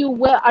 are you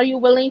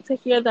willing to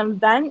hear them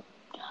vent?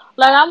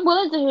 Like, I'm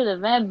willing to hear the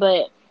vent,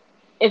 but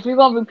if you're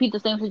gonna repeat the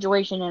same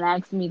situation and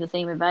ask me the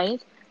same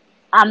advice,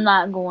 I'm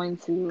not going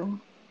to.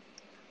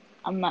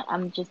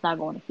 I'm just not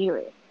going to hear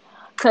it.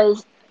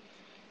 Cause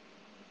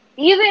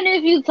even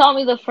if you tell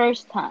me the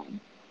first time,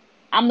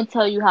 I'm gonna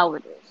tell you how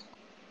it is,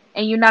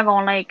 and you're not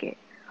gonna like it.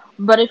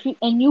 But if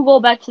you go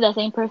back to that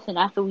same person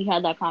after we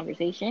had that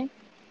conversation,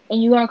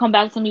 and you're gonna come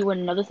back to me with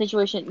another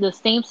situation, the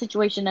same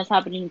situation that's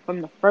happening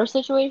from the first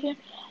situation,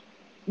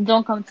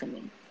 don't come to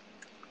me.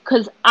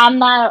 Cause I'm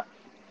not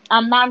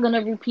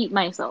gonna repeat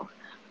myself.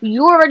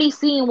 You already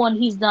seen what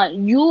he's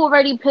done. You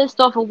already pissed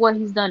off of what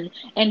he's done,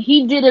 and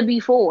he did it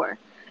before.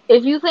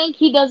 If you think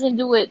he doesn't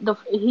do it,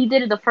 he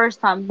did it the first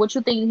time. What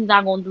you think he's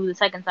not gonna do the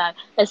second time?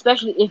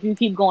 Especially if you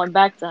keep going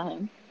back to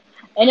him.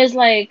 And it's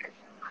like,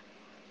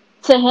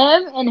 to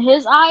him in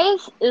his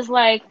eyes, it's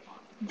like,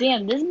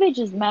 damn, this bitch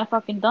is mad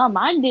fucking dumb.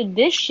 I did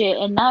this shit,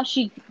 and now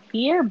she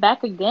here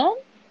back again.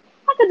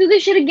 I could do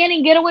this shit again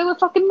and get away with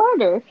fucking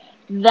murder.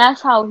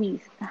 That's how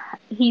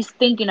he's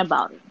thinking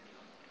about it.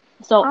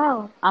 So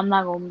Oh, I'm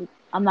not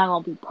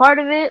gonna be part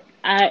of it.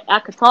 I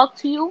could talk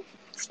to you.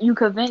 You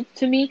could vent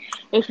to me.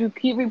 If you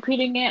keep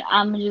repeating it,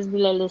 I'm gonna just be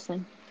like,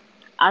 listen,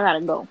 I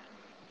gotta go.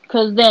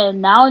 Cause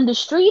then now in the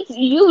streets,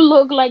 you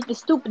look like the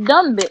stupid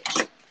dumb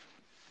bitch.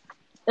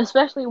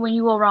 Especially when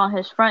you go around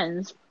his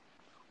friends.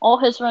 All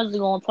his friends are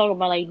gonna talk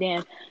about like,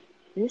 damn,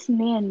 this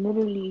man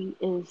literally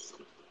is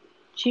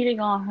cheating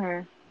on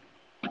her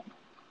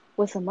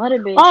with some other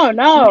bitch. oh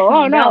She no,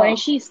 oh found out and no.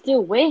 she's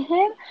still with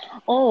him.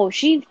 Oh,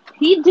 he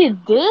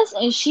did this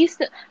and she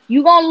still.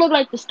 You gonna look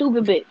like the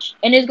stupid bitch,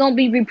 and it's gonna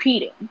be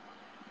repeating,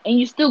 and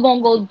you still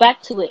gonna go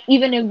back to it.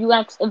 Even if you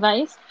ask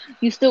advice,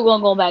 you still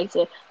gonna go back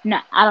to it.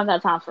 Nah, I don't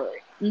got time for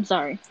it. I'm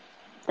sorry,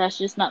 that's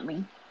just not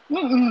me.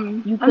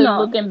 You Oh could no.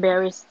 look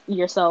embarrassed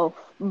yourself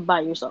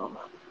by yourself,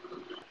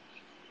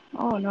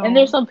 Oh and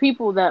there's no. some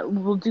people that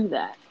will do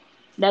that.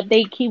 That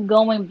they keep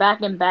going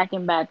back and back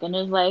and back, and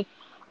it's like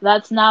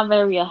that's not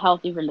very a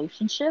healthy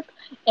relationship,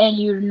 and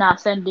you're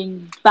not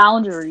sending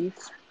boundaries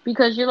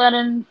because you're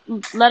letting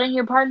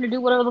your partner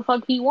do whatever the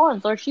fuck he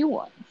wants or she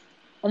wants,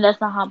 and that's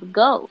not how it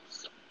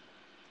goes.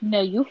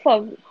 No, you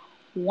fuck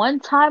one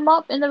time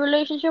up in the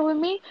relationship with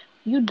me,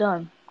 you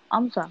done.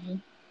 I'm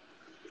sorry.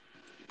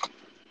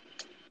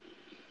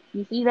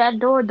 You see that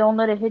door? Don't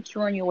let it hit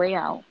you on your way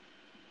out.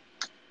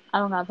 I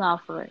don't have time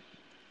for it.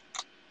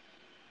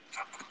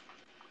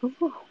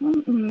 Ooh.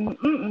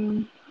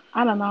 Mm-mm.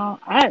 I don't know.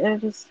 I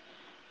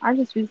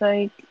just was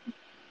like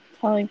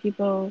telling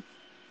people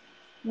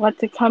what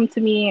to come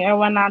to me and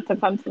what not to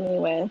come to me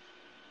with.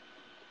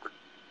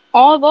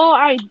 Although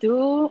I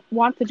do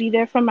want to be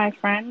there for my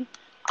friend,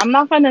 I'm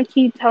not gonna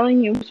keep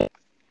telling you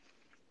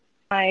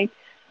like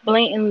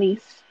blatantly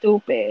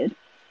stupid.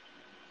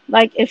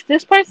 Like if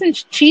this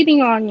person's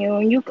cheating on you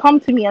and you come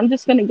to me, I'm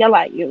just gonna yell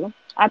at you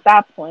at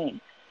that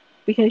point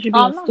because you're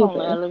being I'm not gonna stupid.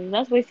 lie,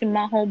 that's wasting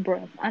my whole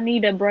breath. I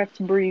need a breath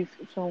to breathe,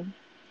 so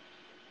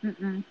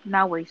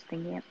not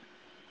wasting it.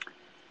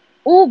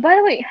 Oh, by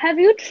the way, have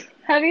you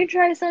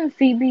tried some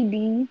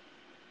CBD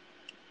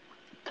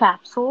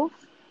capsules?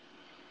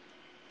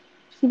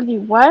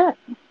 CBD what?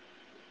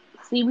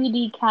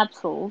 CBD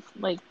capsules,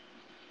 like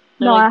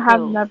they're No, like I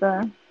have pills.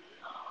 never.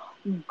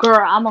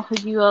 Girl, I'ma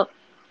hook you up.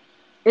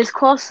 It's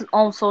called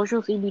on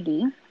social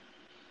CBD.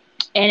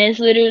 and it's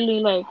literally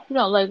like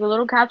like a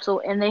little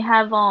capsule, and they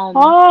have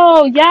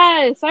Oh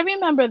yes, I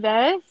remember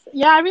this.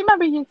 Yeah, I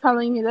remember you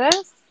telling me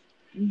this.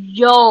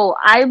 yo,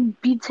 I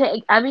be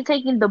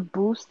taking the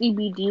Boost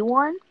CBD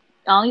one.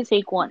 I only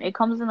take one. It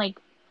comes in like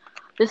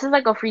this is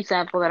like a free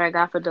sample that I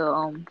got for the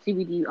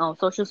CBD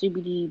social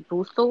CBD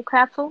Boosto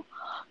capsule.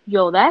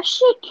 Yo, that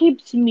shit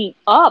keeps me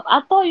up.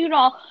 I thought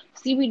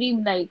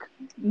CBD like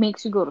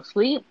makes you go to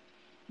sleep.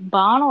 But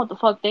I don't know what the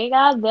fuck they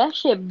got. That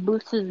shit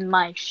boosts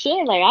my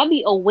shit. Like I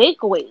be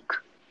awake.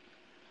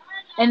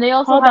 And they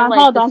also Hold have on,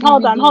 like hold the on,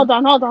 hold on, CBD. hold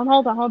on, hold on,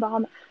 hold on, hold on,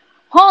 hold on.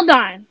 Hold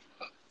on.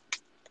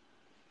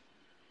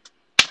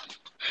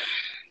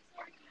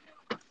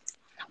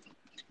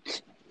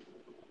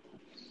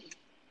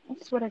 I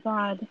swear to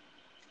God,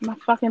 my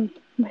fucking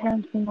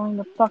parents been going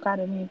the fuck out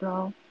of me,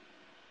 bro.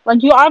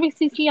 Like you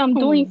obviously see I'm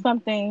doing Hmm,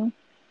 something.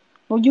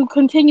 Well, you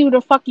continue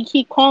to fucking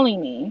keep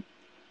calling me.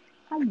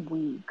 I'm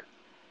weak.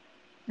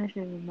 This is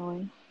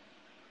annoying.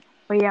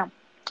 But yeah,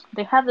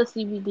 they have the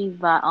CBD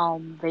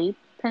vape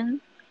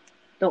pen,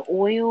 the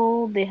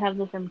oil. They have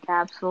different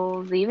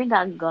capsules. They even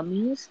got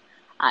gummies.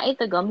 I ate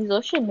the gummies.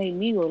 Those shit made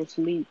me go to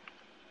sleep.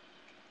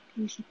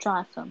 You should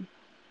try some.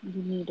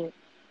 You need it.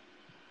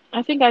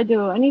 I think I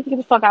do. I need to get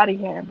the fuck out of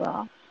here,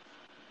 bro.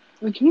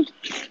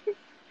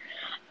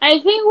 I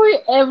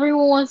think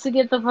everyone wants to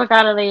get the fuck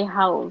out of their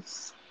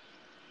house.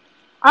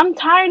 I'm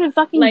tired of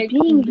fucking Like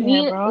being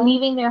here, bro.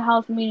 leaving their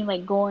house, meaning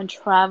like going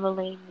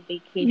traveling,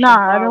 vacation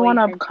Nah, I far don't away want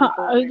from to.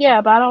 people.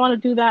 Yeah, but I don't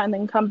want to do that and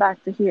then come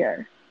back to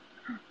here.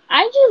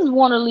 I just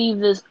want to leave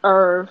this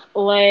earth.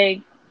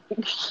 Like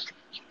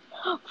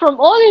from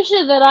all the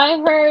shit that I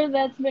heard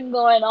that's been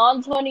going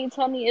on,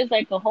 2020 is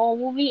like a whole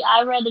movie.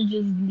 I'd rather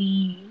just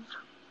leave,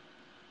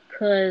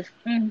 cause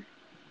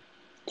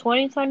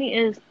 2020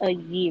 is a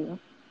year.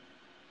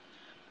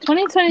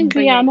 2023,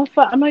 But yeah, I'm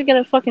gonna get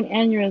a fucking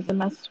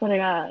aneurysm. I swear to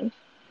God.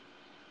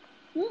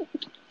 mm,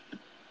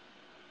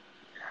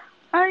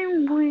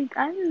 I'm weak.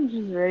 I'm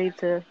just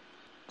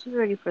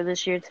ready for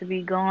this year to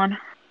be gone.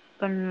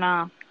 But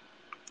nah,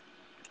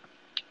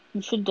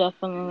 you should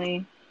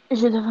definitely, you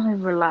should definitely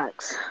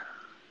relax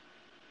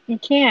I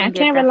and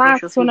get can't that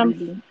social relax when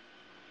CBD.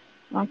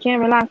 I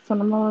can't relax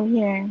when I'm over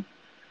here.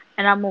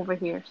 And I'm over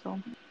here, so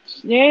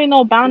There ain't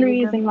no you should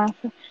boundaries in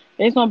definitely.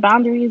 there's no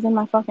boundaries in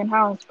my fucking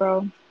house,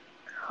 bro.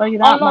 Tell you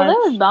Oh that no,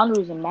 there's much.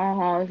 boundaries in my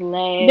house.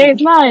 Like,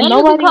 There's not. and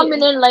you be Nobody.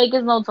 coming in like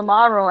it's no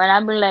tomorrow, and I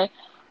be like,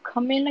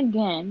 come in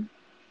again,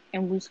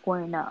 and we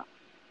squaring up.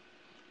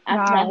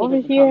 After Nah, that, he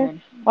doesn't come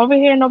in. over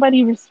here,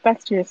 nobody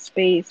respects your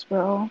space,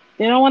 bro.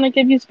 They don't want to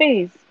give you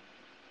space.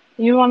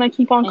 You want to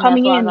keep on And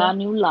that's coming why I in. got a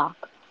new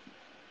lock.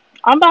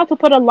 I'm about to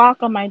put a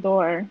lock on my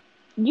door.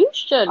 You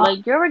should, Uh,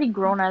 like, you're already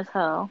grown as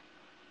hell.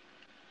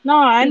 no,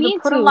 I Either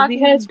need put a to lock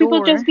in your because people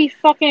just door be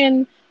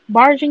fucking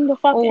barging the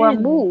fuck or in.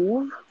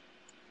 move.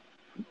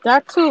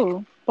 That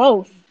too,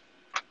 both.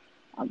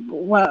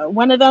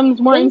 One of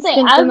them's more That's the thing.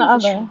 instant than the I'm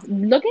other.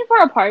 looking for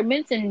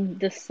apartments in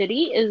the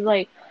city is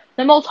like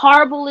the most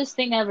horriblest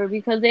thing ever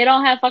because they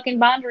don't have fucking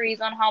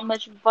boundaries on how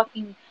much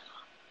fucking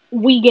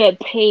we get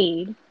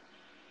paid.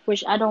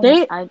 Which I don't.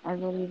 They I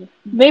really.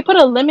 they put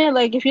a limit.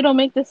 Like if you don't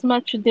make this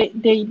much,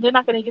 they're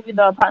not gonna give you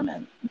the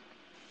apartment.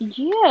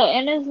 Yeah,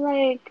 and it's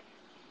like,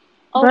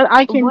 oh, But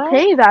I can what?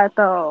 pay that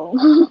though.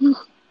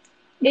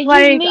 It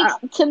just like makes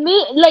to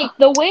me like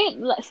the way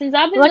since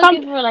I've been like I'm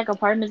looking for like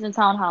apartments and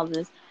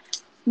townhouses.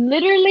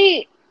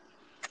 Literally,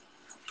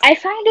 I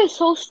find it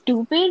so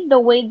stupid the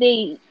way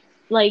they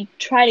like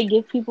try to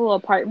give people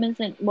apartments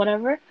and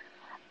whatever.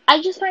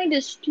 I just find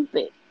it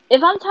stupid.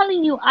 If I'm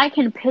telling you I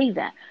can pay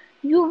that,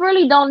 you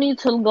really don't need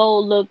to go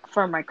look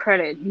for my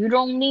credit. You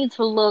don't need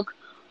to look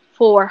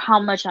for how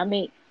much I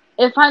make.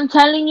 If I'm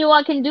telling you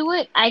I can do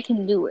it, I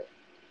can do it.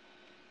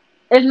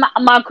 If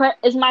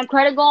is my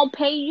credit gonna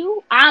pay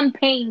you? I'm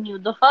paying you.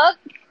 The fuck?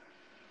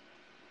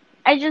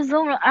 I just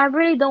don't. I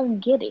really don't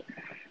get it.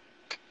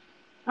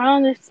 I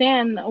don't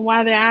understand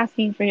why they're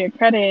asking for your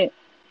credit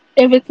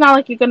if it's not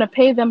like you're gonna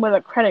pay them with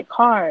a credit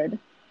card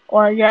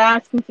or you're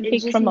asking to It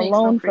take just from a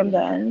makes no loan from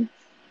freaking sense. them.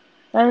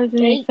 That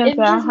doesn't make sense. It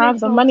I just have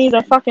makes the no money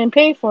to sense. fucking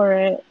pay for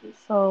it.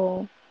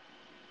 So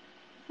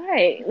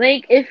Right?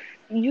 Like if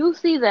you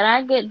see that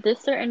I get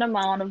this certain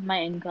amount of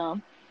my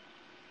income,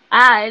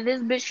 I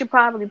this bitch should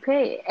probably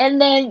pay it. And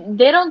then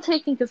they don't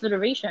take in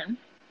consideration.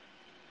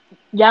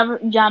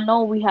 Y'all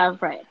know we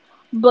have rent,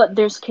 but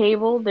there's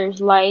cable,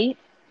 there's light.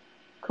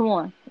 Come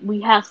on,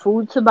 we have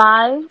food to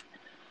buy,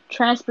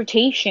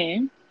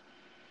 transportation,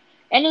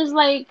 and it's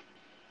like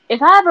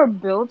if I ever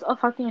built a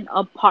fucking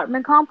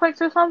apartment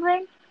complex or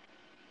something,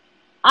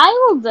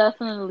 I will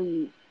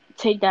definitely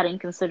take that in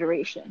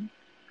consideration.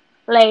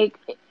 Like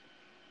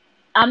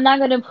I'm not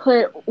gonna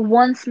put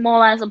one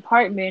small ass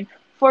apartment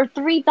for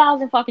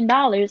 $3,000 fucking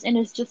dollars and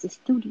it's just a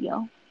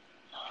studio.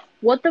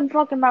 What the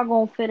fuck am I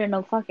gonna fit in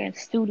a fucking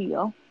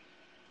studio?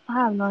 I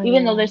have no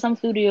Even though idea. there's some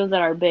studios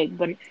that are big,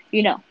 but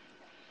you know,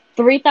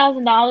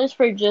 $3,000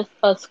 for just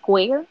a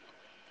square,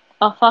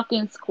 a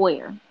fucking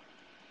square.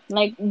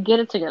 Like, get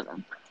it together.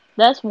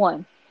 That's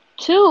one.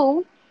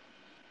 Two,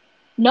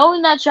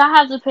 Knowing that y'all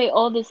have to pay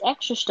all this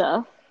extra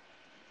stuff,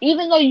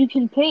 even though you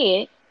can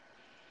pay it,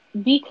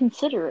 be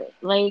considerate.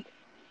 Like,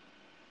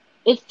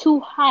 it's too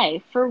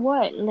high. For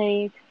what?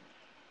 Like,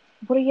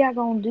 what are y'all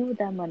gonna do with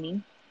that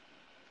money?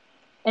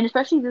 And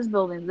especially this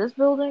building. This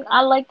building,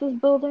 I like this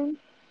building,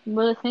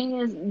 but the thing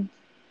is,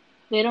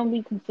 they don't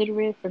be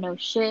considerate for no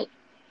shit.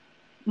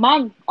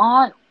 My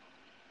aunt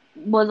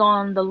was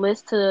on the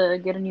list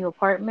to get a new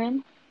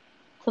apartment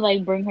to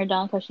like bring her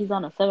down because she's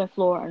on a seventh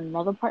floor in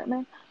another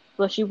apartment,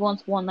 but she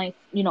wants one night,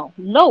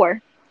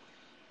 lower.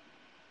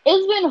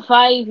 It's been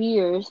 5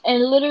 years,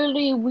 and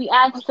literally we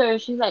asked her.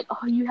 She's like,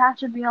 "Oh, you have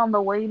to be on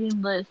the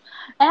waiting list,"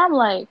 and I'm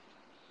like,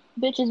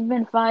 "Bitch, it's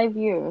been 5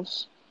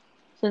 years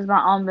since my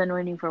aunt been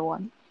waiting for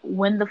one.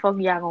 When the fuck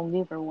y'all gonna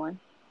give her one?"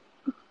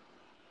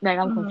 Like,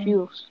 I'm Mm,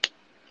 confused.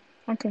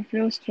 I'm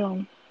confused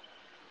too.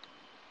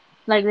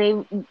 Like they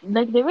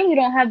really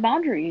don't have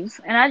boundaries,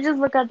 and I just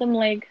look at them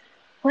like,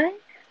 what?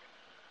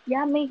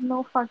 Y'all make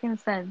no fucking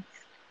sense.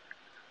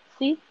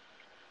 See,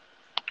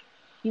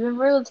 even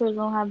realtors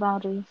don't have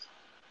boundaries.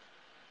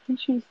 You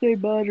should say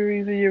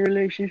boundaries in your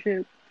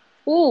relationship.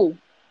 Ooh,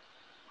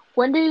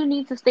 when do you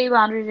need to stay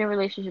boundaries in a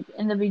relationship?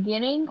 In the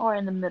beginning or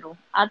in the middle?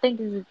 I think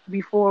this is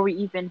before we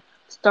even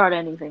start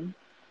anything.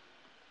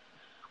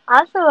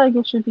 I feel like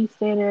it should be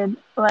stated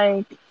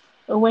like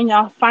when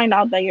y'all find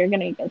out that you're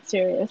gonna get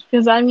serious.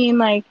 Because I mean,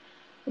 like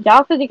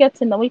y'all could get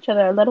to know each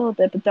other a little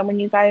bit, but then when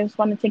you guys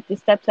want to take the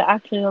step to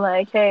actually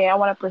like, hey, I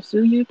want to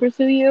pursue you,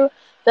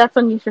 that's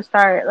when you should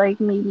start like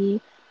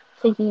maybe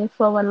taking it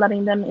slow and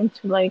letting them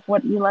into like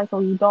what you like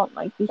or you don't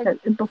like But,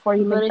 because before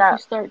you but make if you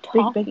that start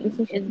big talking, it's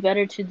decision.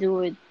 better to do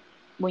it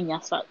when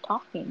y'all start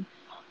talking.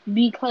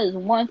 Because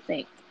one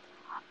thing,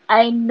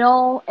 I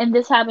know, and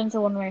this happened to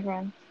one of my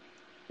friends.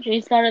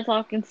 She started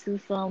talking to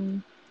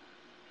some,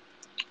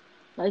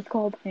 let's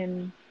call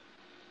him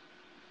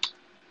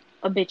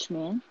a bitch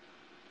man.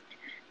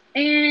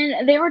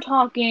 And they were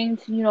talking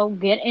to,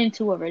 get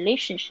into a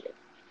relationship.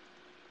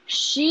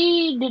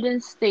 She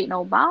didn't state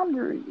no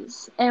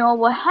boundaries. And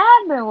what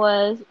happened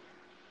was,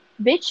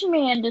 bitch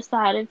man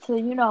decided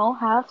to,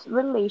 have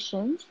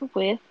relations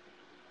with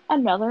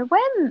another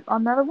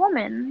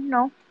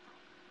woman.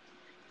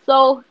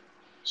 So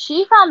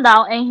she found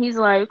out, and he's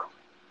like,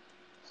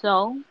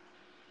 so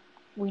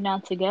we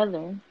not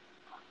together.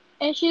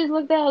 And she's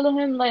looked at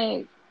him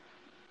like,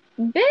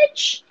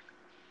 bitch,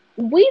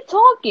 we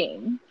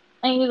talking.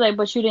 And he's like,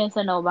 but you didn't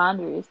set no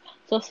boundaries.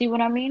 So see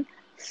what I mean?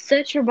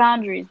 Set your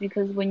boundaries,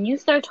 because when you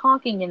start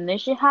talking and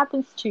this shit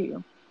happens to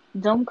you,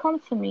 don't come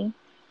to me.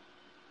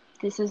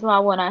 This is why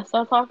when I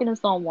start talking to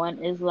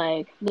someone, is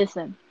like,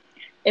 listen,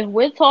 if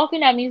we're talking,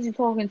 that means you're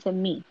talking to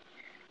me.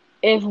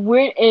 If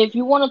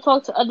you want to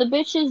talk to other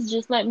bitches,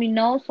 just let me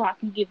know so I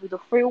can give you the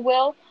free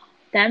will.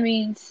 That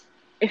means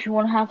if you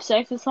want to have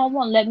sex with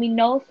someone, let me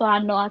know so I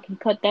know I can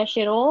cut that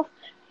shit off.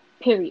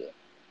 Period.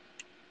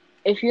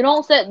 If you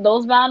don't set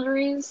those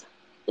boundaries,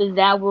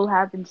 that will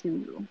happen to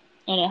you,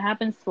 and it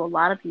happens to a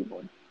lot of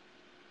people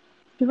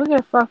People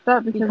get fucked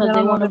up because they because they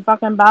don't know want their to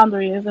fucking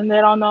boundaries and they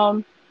don't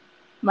know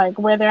like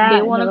where they're they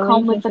at in want the to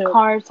come with the relationship.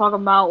 cards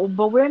talking about,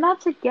 but we're not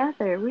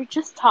together. We're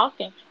just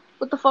talking.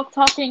 What the fuck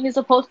talking is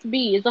supposed to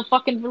be? It's a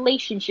fucking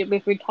relationship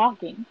if we're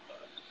talking.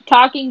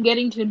 Talking,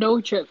 getting to know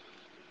each other.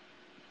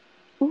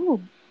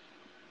 Ooh,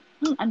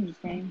 I'm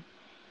just saying.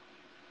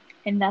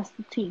 And that's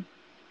the T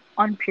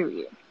on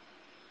period.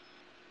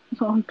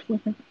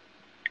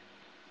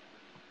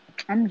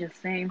 I'm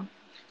just saying.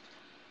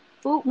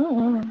 Ooh,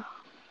 Mm-mm.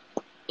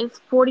 it's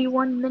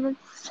 41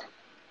 minutes.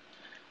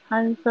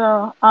 How do you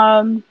feel?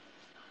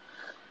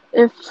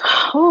 If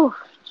oh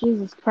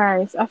Jesus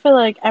Christ, I feel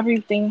like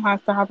everything has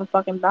to have a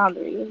fucking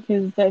boundary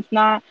because if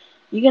not,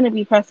 you're gonna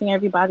be pressing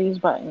everybody's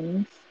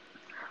buttons.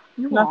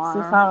 You That's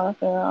just are. how I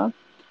feel.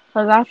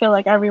 Because I feel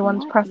like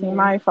everyone's My pressing ear.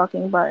 my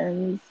fucking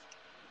buttons.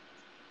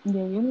 Yeah,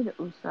 you need to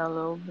oost that a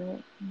little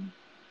bit.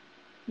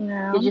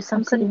 Yeah, Get you I'm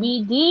some pretty.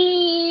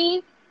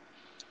 CBD.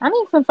 I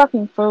need some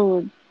fucking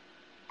food.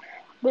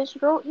 Bitch,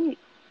 go eat.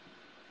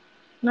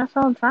 That's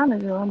what I'm trying to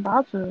do. I'm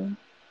about to.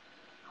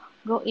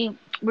 Go eat.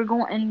 We're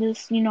going to end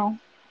this,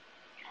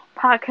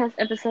 podcast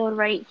episode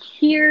right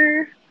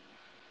here.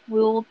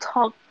 We'll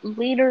talk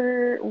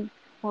later.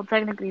 Well,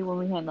 technically when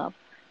we hang up.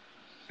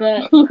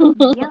 But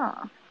yeah.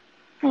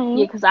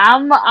 Yeah, Hmm. cause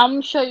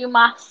I'm show you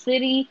my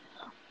city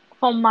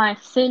from my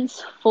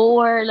Sims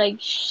 4. Like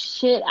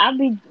shit, I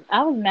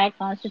was mad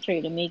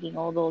concentrated making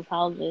all those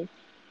houses.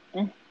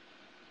 And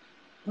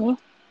I'm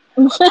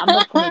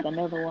about to make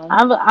another one.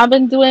 I've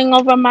been doing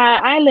over my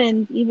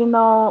island, even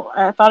though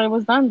I thought it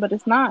was done, but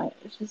it's not.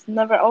 It's just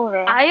never over.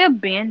 I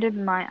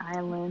abandoned my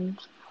island.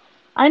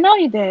 I know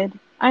you did.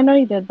 I know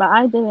you did, but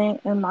I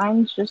didn't, and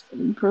mine's just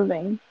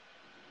improving.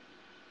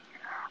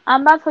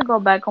 I'm about to go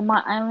back on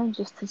my island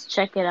just to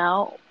check it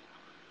out.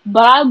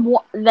 But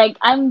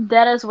I'm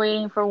dead as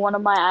waiting for one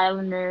of my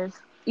islanders,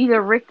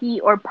 either Ricky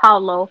or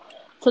Paolo,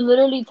 to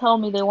literally tell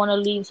me they want to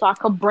leave so I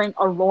could bring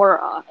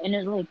Aurora. And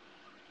it's like,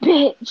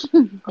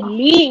 bitch,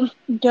 leave.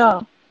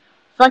 Yo,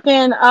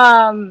 fucking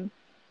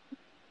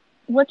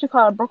what you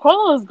call it?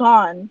 Brocolo is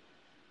gone.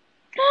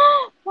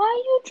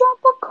 Why you drop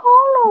a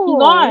Carlo? He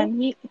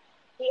gone.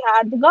 He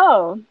had to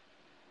go.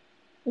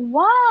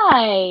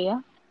 Why?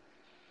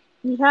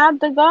 He had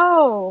to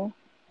go.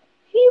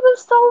 He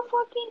was so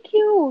fucking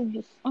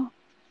cute.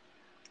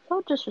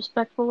 So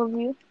disrespectful of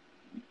you.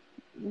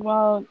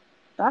 Well,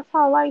 that's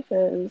how life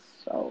is.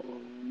 So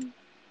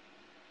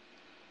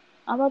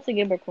I'm about to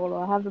give her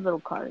Carlo. I have the little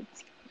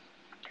cards.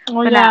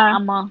 oh But now yeah,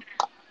 I'm gonna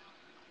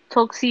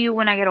talk to you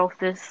when I get off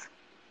this.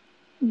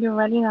 you're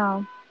ready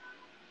now.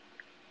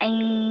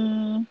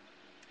 Bye.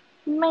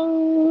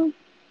 Bye.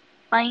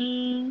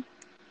 Bye.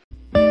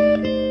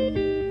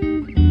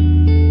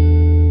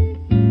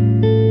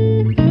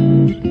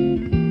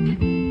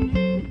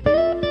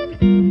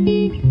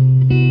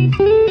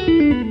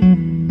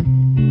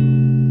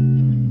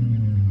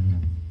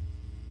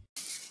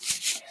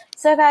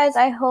 So, guys,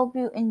 I hope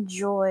you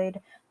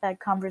enjoyed that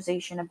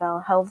conversation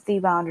about healthy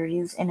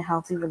boundaries in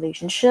healthy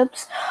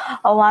relationships.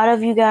 A lot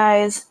of you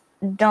guys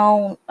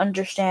don't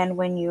understand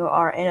when you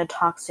are in a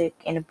toxic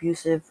and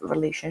abusive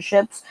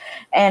relationships,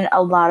 and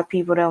a lot of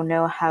people don't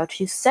know how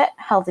to set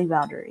healthy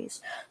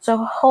boundaries. So,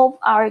 hope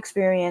our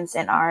experience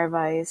and our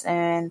advice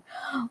and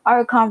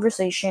our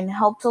conversation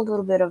helped a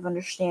little bit of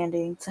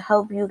understanding to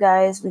help you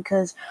guys,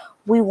 because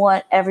we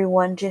want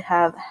everyone to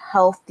have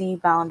healthy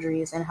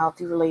boundaries and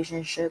healthy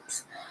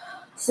relationships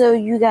so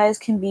you guys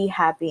can be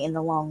happy in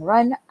the long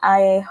run.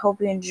 I hope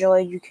you enjoy.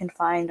 You can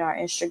find our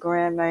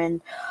Instagram and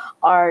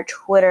our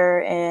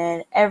Twitter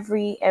and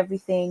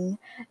everything.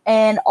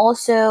 And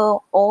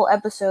also all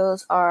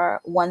episodes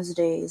are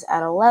Wednesdays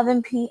at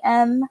 11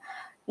 p.m.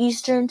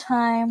 Eastern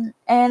time.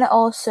 And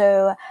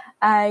also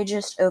I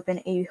just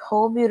opened a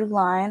whole beauty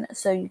line,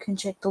 so you can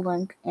check the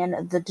link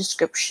in the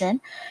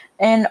description.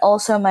 And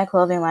also my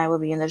clothing line will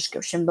be in the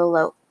description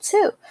below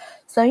too.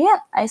 So yeah,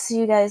 I see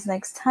you guys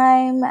next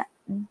time.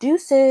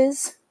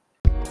 Deuces.